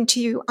listening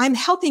to you. I'm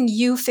helping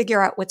you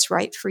figure out what's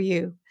right for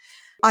you.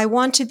 I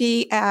want to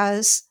be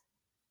as,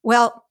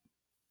 well,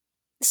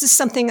 this is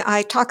something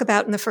I talk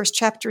about in the first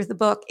chapter of the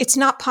book. It's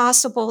not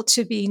possible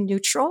to be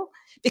neutral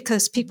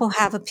because people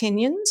have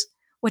opinions.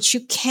 What you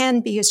can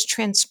be is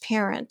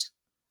transparent.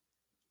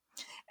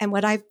 And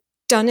what I've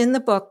done in the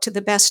book to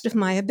the best of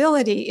my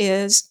ability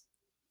is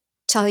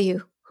tell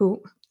you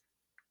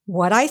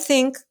what I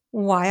think,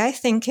 why I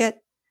think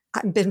it.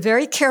 I've been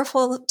very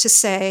careful to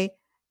say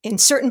in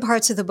certain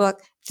parts of the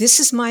book, this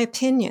is my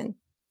opinion.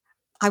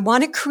 I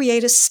want to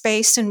create a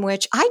space in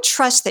which I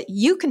trust that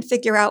you can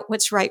figure out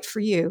what's right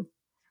for you.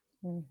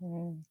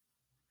 Mm-hmm.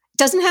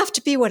 Doesn't have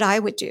to be what I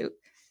would do.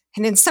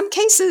 And in some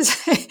cases,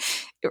 it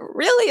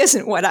really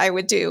isn't what I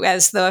would do.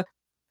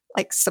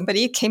 Like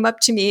somebody came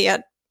up to me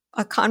at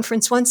a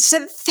conference once,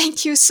 said,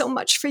 thank you so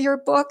much for your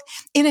book.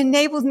 It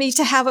enabled me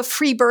to have a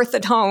free birth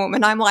at home.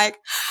 And I'm like,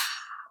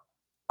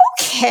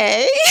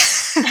 okay,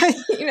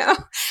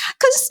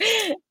 because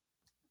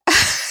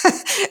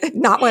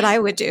not what I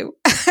would do.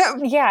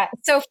 Yeah.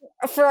 So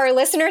for our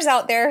listeners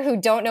out there who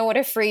don't know what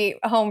a free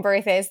home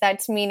birth is,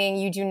 that's meaning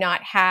you do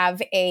not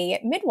have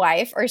a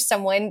midwife or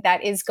someone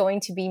that is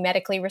going to be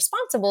medically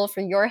responsible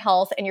for your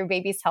health and your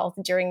baby's health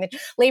during the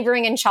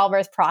laboring and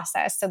childbirth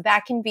process. So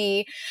that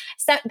is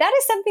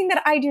something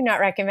that I do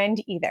not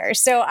recommend either.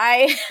 So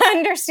I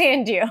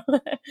understand you.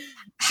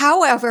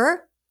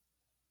 However,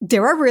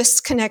 there are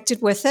risks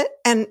connected with it.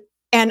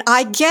 And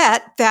I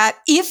get that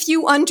if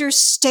you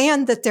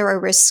understand that there are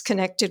risks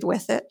connected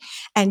with it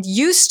and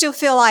you still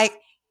feel like,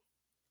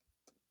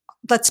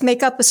 let's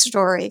make up a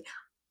story.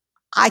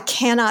 I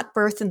cannot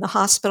birth in the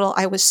hospital.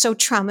 I was so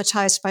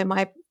traumatized by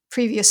my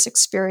previous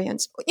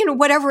experience,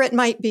 whatever it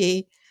might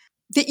be,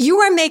 that you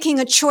are making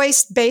a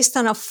choice based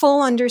on a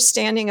full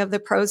understanding of the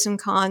pros and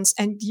cons,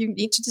 and you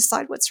need to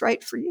decide what's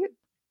right for you.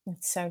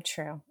 It's so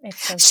true.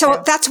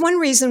 So that's one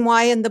reason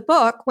why in the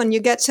book, when you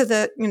get to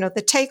the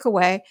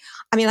takeaway,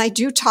 I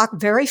do talk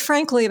very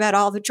frankly about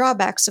all the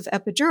drawbacks of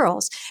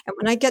epidurals. And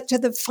when I get to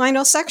the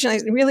final section,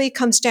 it really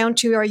comes down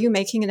to, are you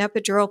making an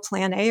epidural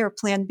plan A or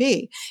plan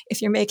B?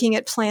 If you're making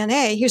it plan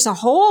A, here's a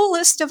whole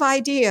list of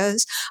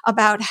ideas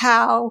about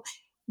how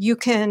you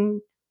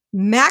can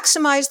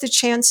maximize the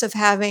chance of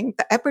having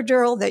the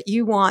epidural that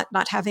you want,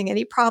 not having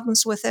any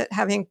problems with it,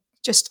 having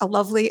just a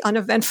lovely,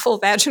 uneventful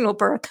vaginal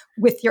birth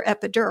with your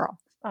epidural.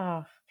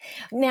 Oh.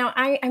 Now,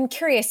 I'm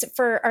curious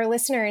for our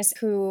listeners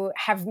who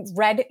have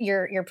read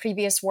your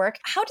previous work,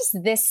 how does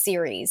this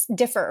series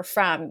differ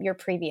from your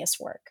previous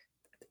work?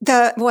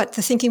 The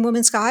Thinking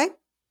Woman's Guide?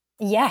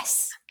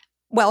 Yes.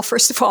 Well,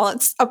 first of all,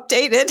 it's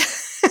updated.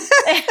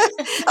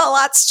 A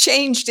lot's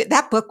changed.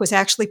 That book was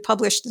actually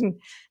published in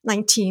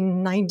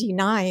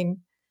 1999.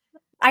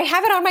 I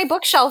have it on my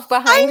bookshelf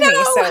behind me.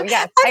 So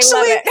yes, actually,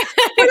 I love it.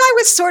 When I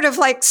was sort of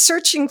like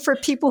searching for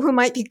people who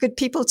might be good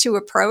people to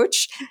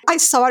approach, I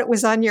saw it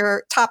was on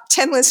your top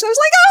 10 list. And I was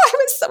like, oh, I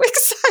was so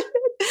excited.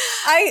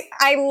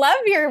 I love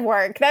your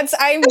work.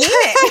 I mean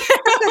it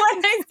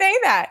when I say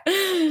that.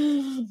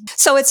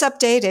 So it's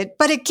updated.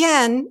 But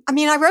again,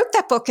 I wrote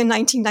that book in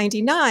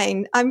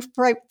 1999. I'm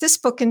writing this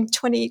book in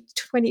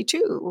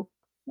 2022.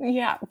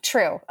 Yeah,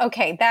 true.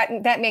 Okay.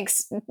 That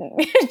makes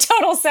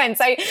total sense.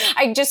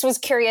 I just was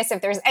curious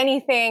if there's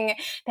anything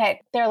that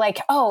they're like,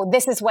 oh,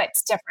 this is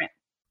what's different.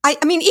 I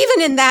mean,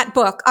 even in that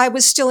book, I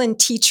was still in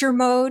teacher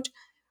mode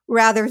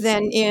rather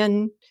than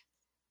in,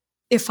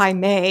 if I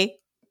may,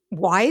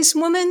 wise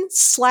woman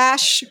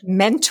 /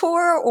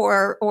 mentor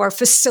or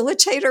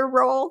facilitator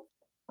role.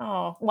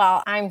 Oh,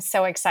 well, I'm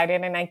so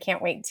excited and I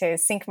can't wait to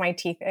sink my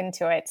teeth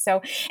into it.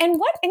 So, and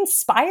what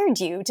inspired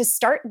you to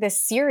start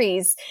this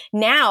series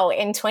now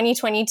in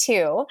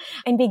 2022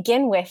 and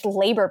begin with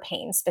labor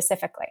pain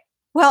specifically?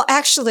 Well,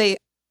 actually,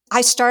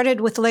 I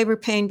started with labor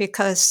pain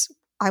because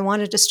I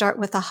wanted to start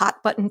with a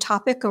hot button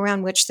topic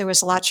around which there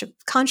was lots of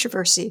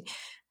controversy.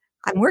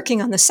 I'm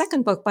working on the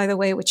second book, by the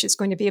way, which is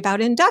going to be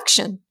about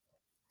induction.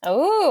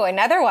 Oh,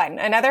 another one,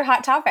 another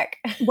hot topic.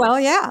 Well,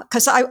 yeah,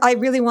 because I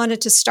really wanted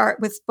to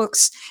start with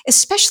books,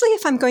 especially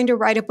if I'm going to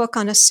write a book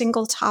on a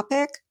single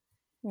topic.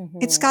 Mm-hmm.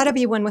 It's got to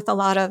be one with a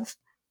lot of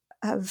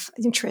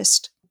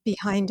interest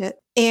behind it.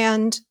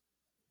 And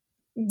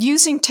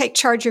using Take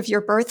Charge of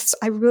Your Births,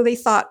 I really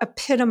thought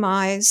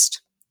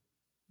epitomized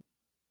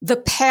the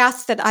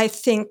path that I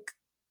think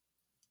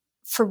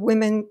for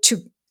women to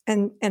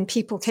and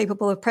people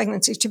capable of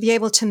pregnancy to be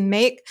able to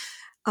make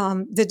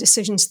the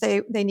decisions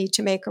they need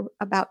to make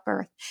about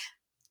birth.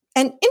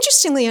 And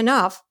interestingly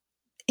enough,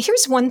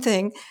 here's one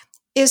thing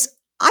is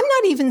I'm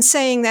not even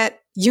saying that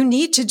you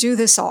need to do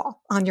this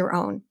all on your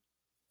own.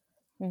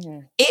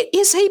 Mm-hmm. It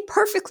is a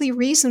perfectly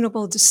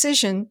reasonable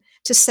decision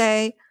to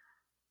say,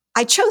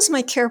 I chose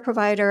my care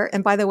provider.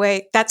 And by the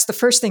way, that's the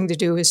first thing to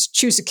do is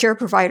choose a care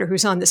provider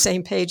who's on the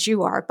same page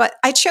you are. But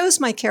I chose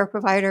my care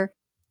provider.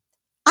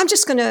 I'm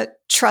just going to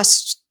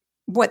trust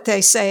what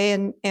they say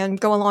and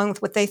go along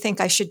with what they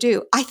think I should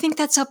do. I think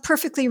that's a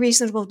perfectly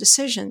reasonable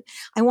decision.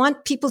 I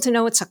want people to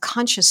know it's a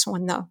conscious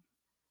one, though,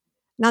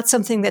 not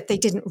something that they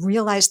didn't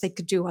realize they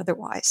could do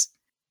otherwise.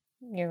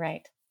 You're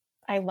right.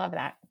 I love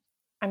that.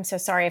 I'm so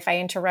sorry if I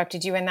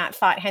interrupted you in that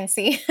thought,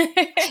 Henci.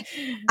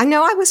 I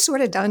know I was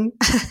sort of done.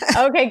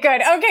 Okay,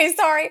 good. Okay,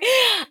 sorry.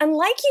 And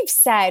like you've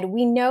said,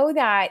 we know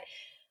that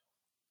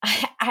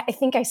I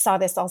think I saw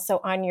this also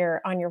on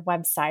your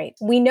website.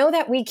 We know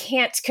that we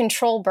can't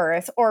control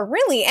birth or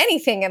really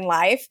anything in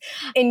life.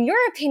 In your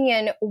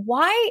opinion,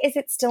 why is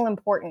it still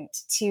important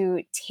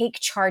to take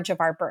charge of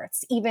our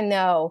births, even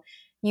though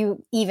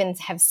you even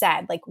have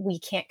said like we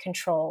can't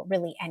control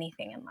really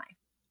anything in life?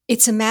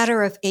 It's a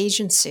matter of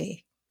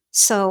agency.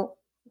 So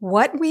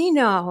what we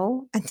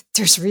know, and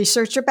there's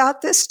research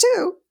about this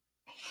too,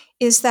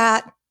 is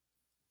that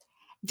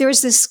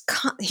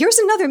here's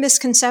another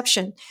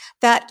misconception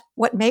that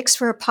what makes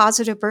for a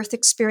positive birth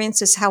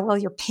experience is how well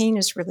your pain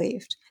is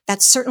relieved.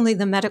 That's certainly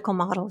the medical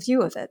model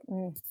view of it.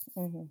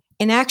 Mm-hmm.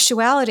 In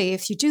actuality,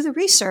 if you do the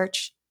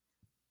research,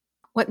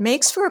 what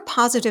makes for a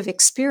positive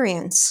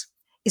experience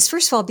is,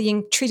 first of all,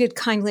 being treated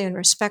kindly and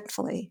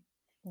respectfully.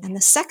 Mm-hmm. And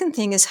the second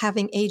thing is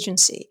having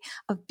agency,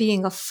 of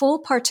being a full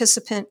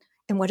participant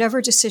in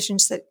whatever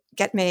decisions that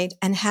get made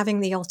and having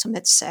the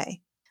ultimate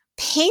say.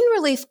 Pain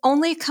relief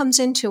only comes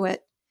into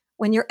it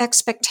when your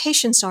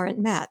expectations aren't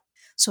met.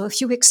 So if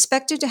you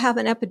expected to have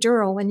an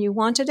epidural when you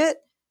wanted it,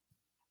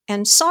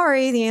 and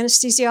sorry, the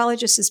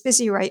anesthesiologist is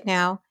busy right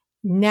now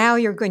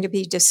you're going to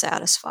be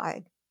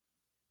dissatisfied.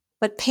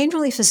 But pain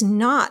relief is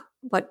not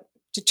what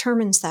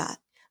determines that.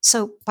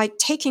 So by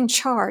taking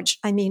charge,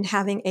 I mean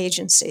having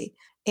agency.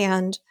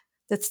 And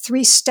the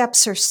 3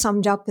 steps are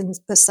summed up in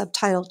the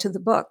subtitle to the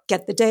book.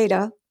 Get the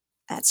data.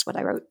 That's what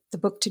I wrote the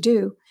book to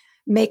do.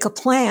 Make a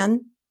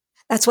plan.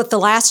 That's what the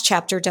last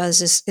chapter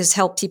does is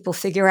help people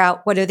figure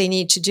out what do they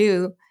need to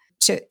do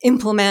to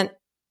implement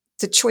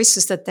the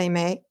choices that they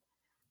make.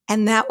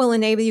 And that will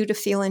enable you to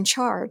feel in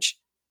charge.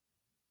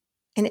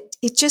 And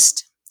it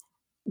just,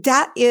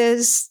 that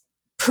is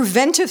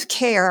preventive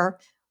care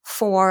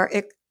for,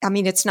 I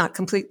mean, it's not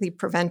completely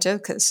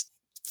preventive because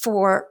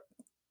for,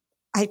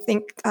 I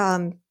think,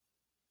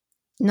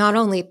 not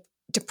only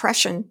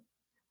depression,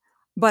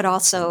 but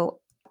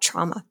also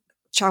trauma,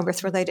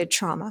 childbirth-related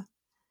trauma.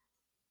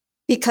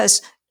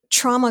 Because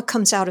trauma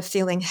comes out of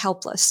feeling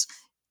helpless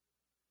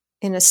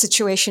in a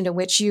situation in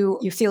which you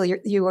feel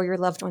you or your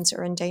loved ones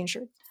are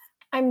endangered.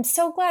 I'm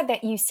so glad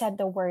that you said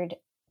the word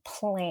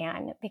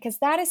plan, because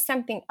that is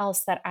something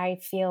else that I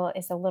feel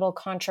is a little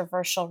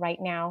controversial right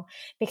now,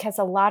 because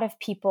a lot of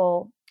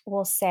people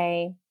will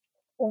say,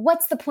 well,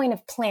 what's the point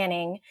of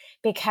planning?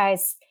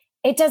 Because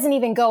it doesn't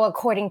even go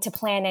according to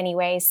plan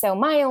anyway. So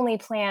my only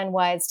plan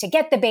was to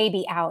get the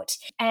baby out.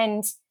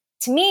 And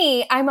to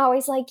me, I'm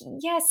always like,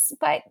 yes,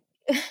 but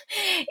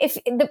if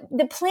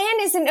the plan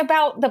isn't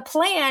about the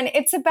plan,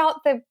 it's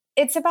about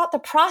the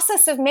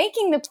process of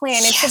making the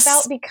plan. Yes. It's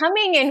about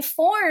becoming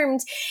informed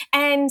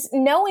and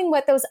knowing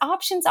what those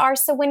options are.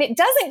 So when it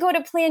doesn't go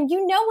to plan,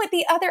 you know what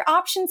the other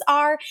options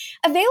are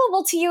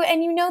available to you,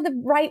 and you know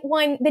the right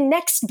one, the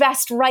next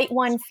best right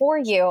one for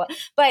you.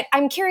 But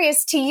I'm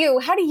curious to you,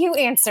 how do you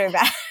answer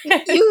that?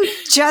 You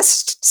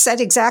just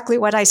said exactly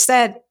what I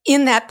said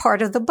in that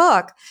part of the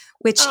book,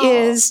 which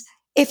is,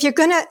 if you're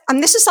going to,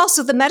 this is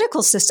also the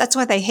medical system. That's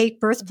why they hate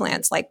birth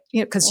plans, like,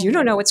 because you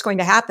don't know what's going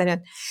to happen.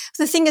 And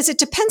the thing is, it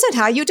depends on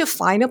how you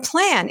define a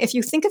plan. If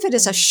you think of it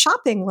as a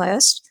shopping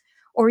list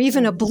or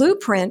even a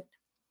blueprint,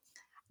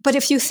 But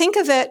if you think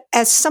of it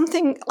as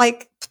something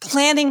like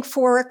planning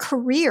for a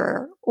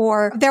career,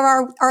 or there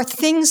are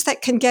things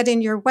that can get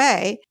in your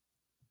way,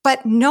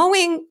 but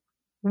knowing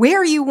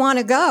where you want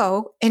to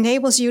go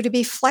enables you to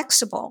be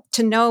flexible,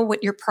 to know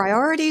what your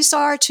priorities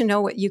are, to know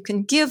what you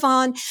can give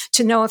on,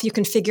 to know if you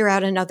can figure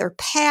out another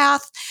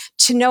path,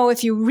 to know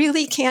if you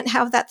really can't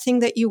have that thing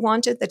that you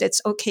wanted, that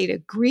it's okay to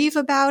grieve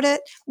about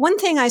it. One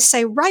thing I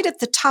say right at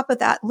the top of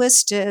that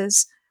list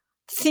is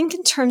think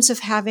in terms of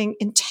having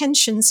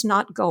intentions,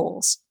 not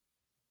goals.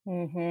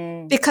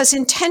 Mm-hmm. Because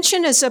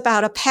intention is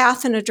about a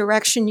path and a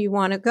direction you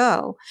want to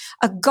go.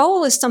 A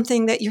goal is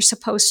something that you're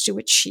supposed to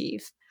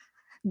achieve.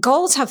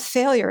 Goals have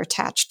failure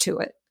attached to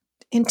it.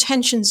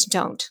 Intentions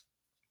don't.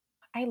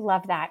 I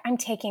love that. I'm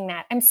taking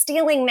that. I'm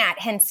stealing that,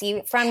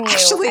 Henci, from you.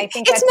 Actually, I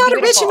think it's not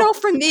beautiful. Original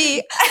for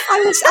me.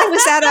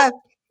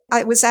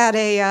 I was at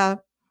a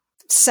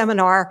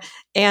seminar,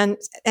 and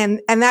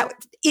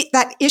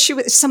that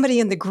issue. Somebody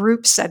in the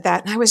group said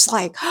that, and I was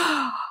like,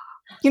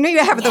 you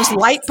have those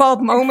light bulb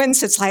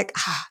moments. It's like,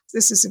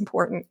 this is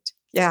important.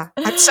 Yeah.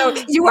 So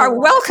you are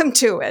welcome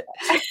to it.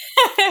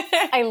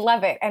 I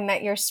love it. And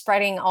that you're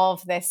spreading all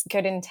of this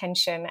good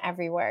intention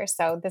everywhere.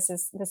 So this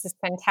is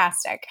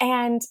fantastic.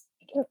 And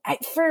I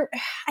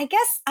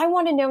guess I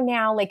want to know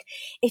now, like,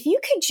 if you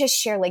could just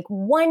share like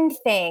one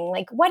thing,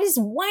 like what is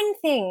one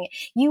thing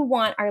you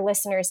want our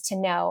listeners to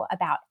know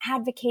about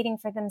advocating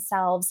for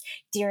themselves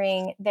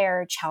during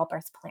their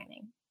childbirth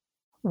planning?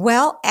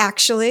 Well,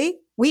 actually,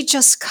 we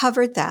just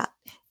covered that.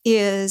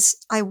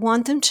 I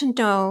want them to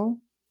know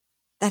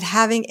that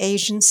having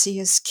agency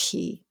is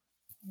key.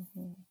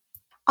 Mm-hmm.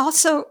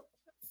 Also,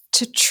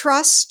 to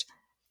trust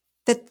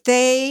that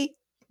they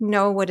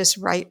know what is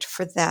right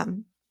for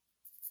them.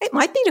 It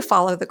might be to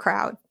follow the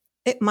crowd.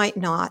 It might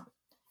not.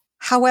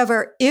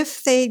 However,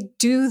 if they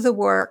do the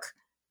work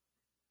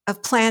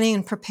of planning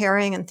and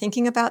preparing and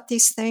thinking about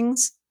these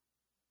things,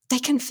 they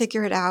can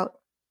figure it out.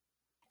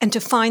 And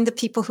to find the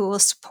people who will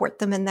support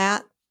them in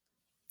that.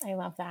 I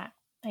love that.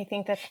 I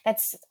think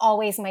that's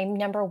always my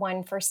number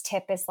one first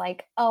tip is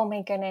like, oh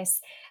my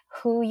goodness,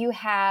 who you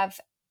have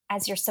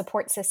as your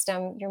support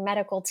system, your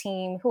medical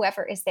team,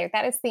 whoever is there.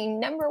 That is the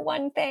number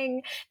one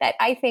thing that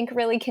I think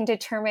really can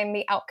determine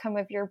the outcome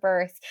of your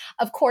birth.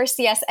 Of course,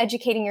 yes,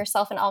 educating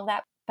yourself and all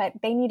that, but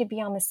they need to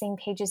be on the same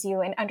page as you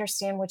and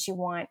understand what you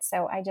want.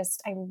 So I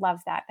love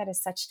that. That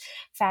is such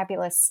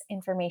fabulous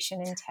information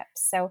and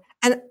tips.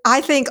 And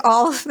I think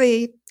all of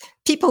the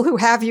people who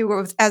have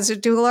you as a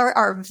doula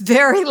are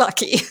very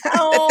lucky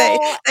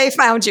that they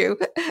found you.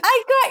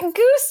 I got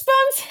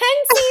goosebumps,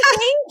 Henci.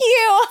 Thank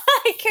you.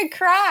 I could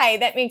cry.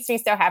 That makes me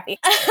so happy.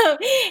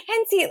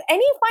 Henci,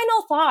 any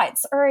final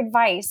thoughts or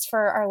advice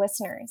for our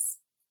listeners?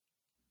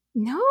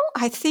 No,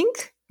 I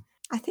think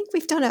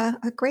we've done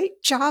a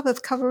great job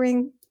of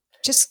covering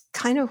just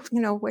kind of,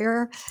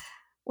 where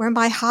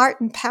my heart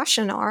and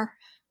passion are.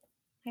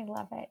 I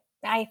love it.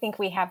 I think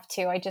we have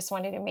too. I just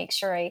wanted to make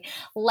sure I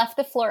left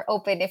the floor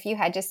open if you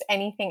had just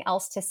anything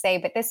else to say,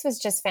 but this was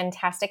just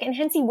fantastic. And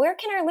Henci, where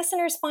can our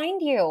listeners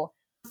find you?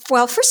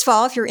 Well, first of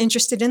all, if you're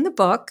interested in the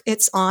book,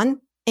 it's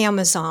on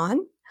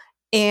Amazon.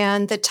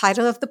 And the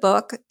title of the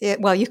book,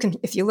 you can,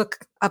 if you look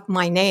up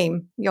my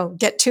name, you'll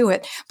get to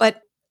it,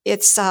 but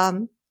it's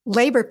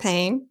Labor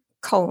Pain,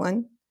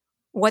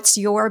 what's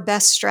your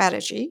best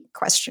strategy? ?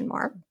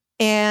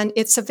 And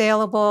it's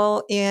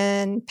available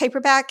in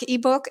paperback,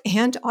 ebook,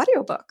 and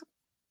audiobook.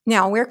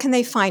 Now, where can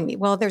they find me?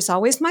 Well, there's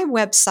always my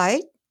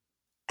website.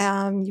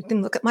 You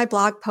can look at my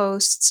blog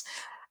posts,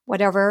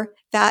 whatever.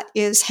 That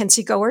is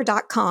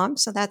hencigoer.com,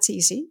 so that's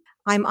easy.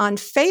 I'm on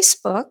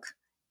Facebook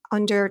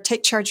under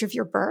Take Charge of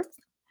Your Birth,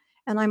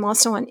 and I'm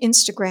also on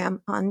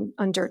Instagram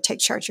under Take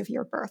Charge of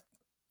Your Birth.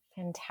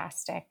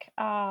 Fantastic.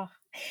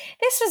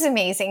 This was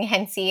amazing,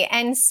 Henci,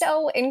 and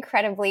so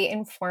incredibly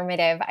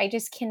informative. I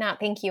just cannot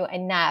thank you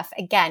enough,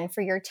 again,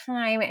 for your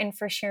time and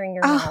for sharing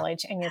your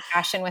knowledge and your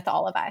passion with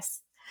all of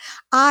us.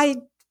 I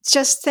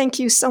just thank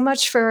you so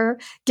much for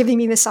giving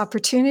me this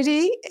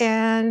opportunity,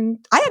 and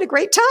I had a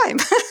great time.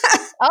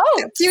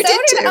 Oh, you so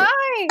did too.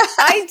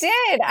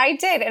 I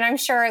did. And I'm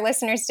sure our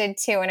listeners did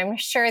too. And I'm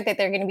sure that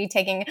they're going to be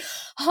taking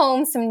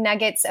home some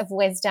nuggets of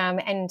wisdom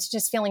and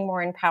just feeling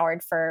more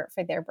empowered for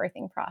their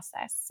birthing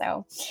process.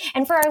 So,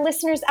 and for our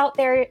listeners out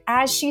there,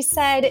 as she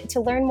said,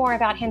 to learn more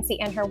about Henci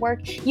and her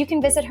work, you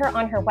can visit her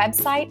on her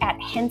website at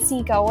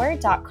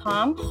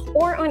hencigoer.com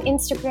or on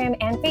Instagram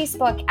and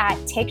Facebook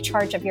at Take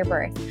Charge of Your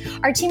Birth.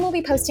 Our team will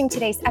be posting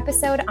today's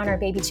episode on our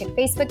Baby Chick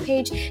Facebook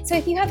page. So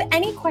if you have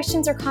any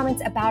questions or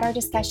comments about our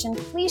discussion,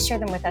 please share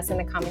them with us in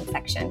the comment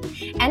section.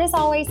 And as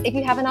always, if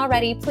you haven't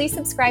already, please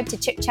subscribe to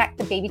Chick Chat,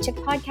 the Baby Chick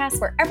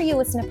podcast, wherever you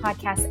listen to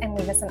podcasts, and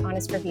leave us an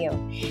honest review.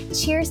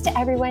 Cheers to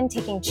everyone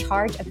taking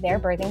charge of their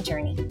birthing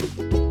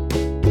journey.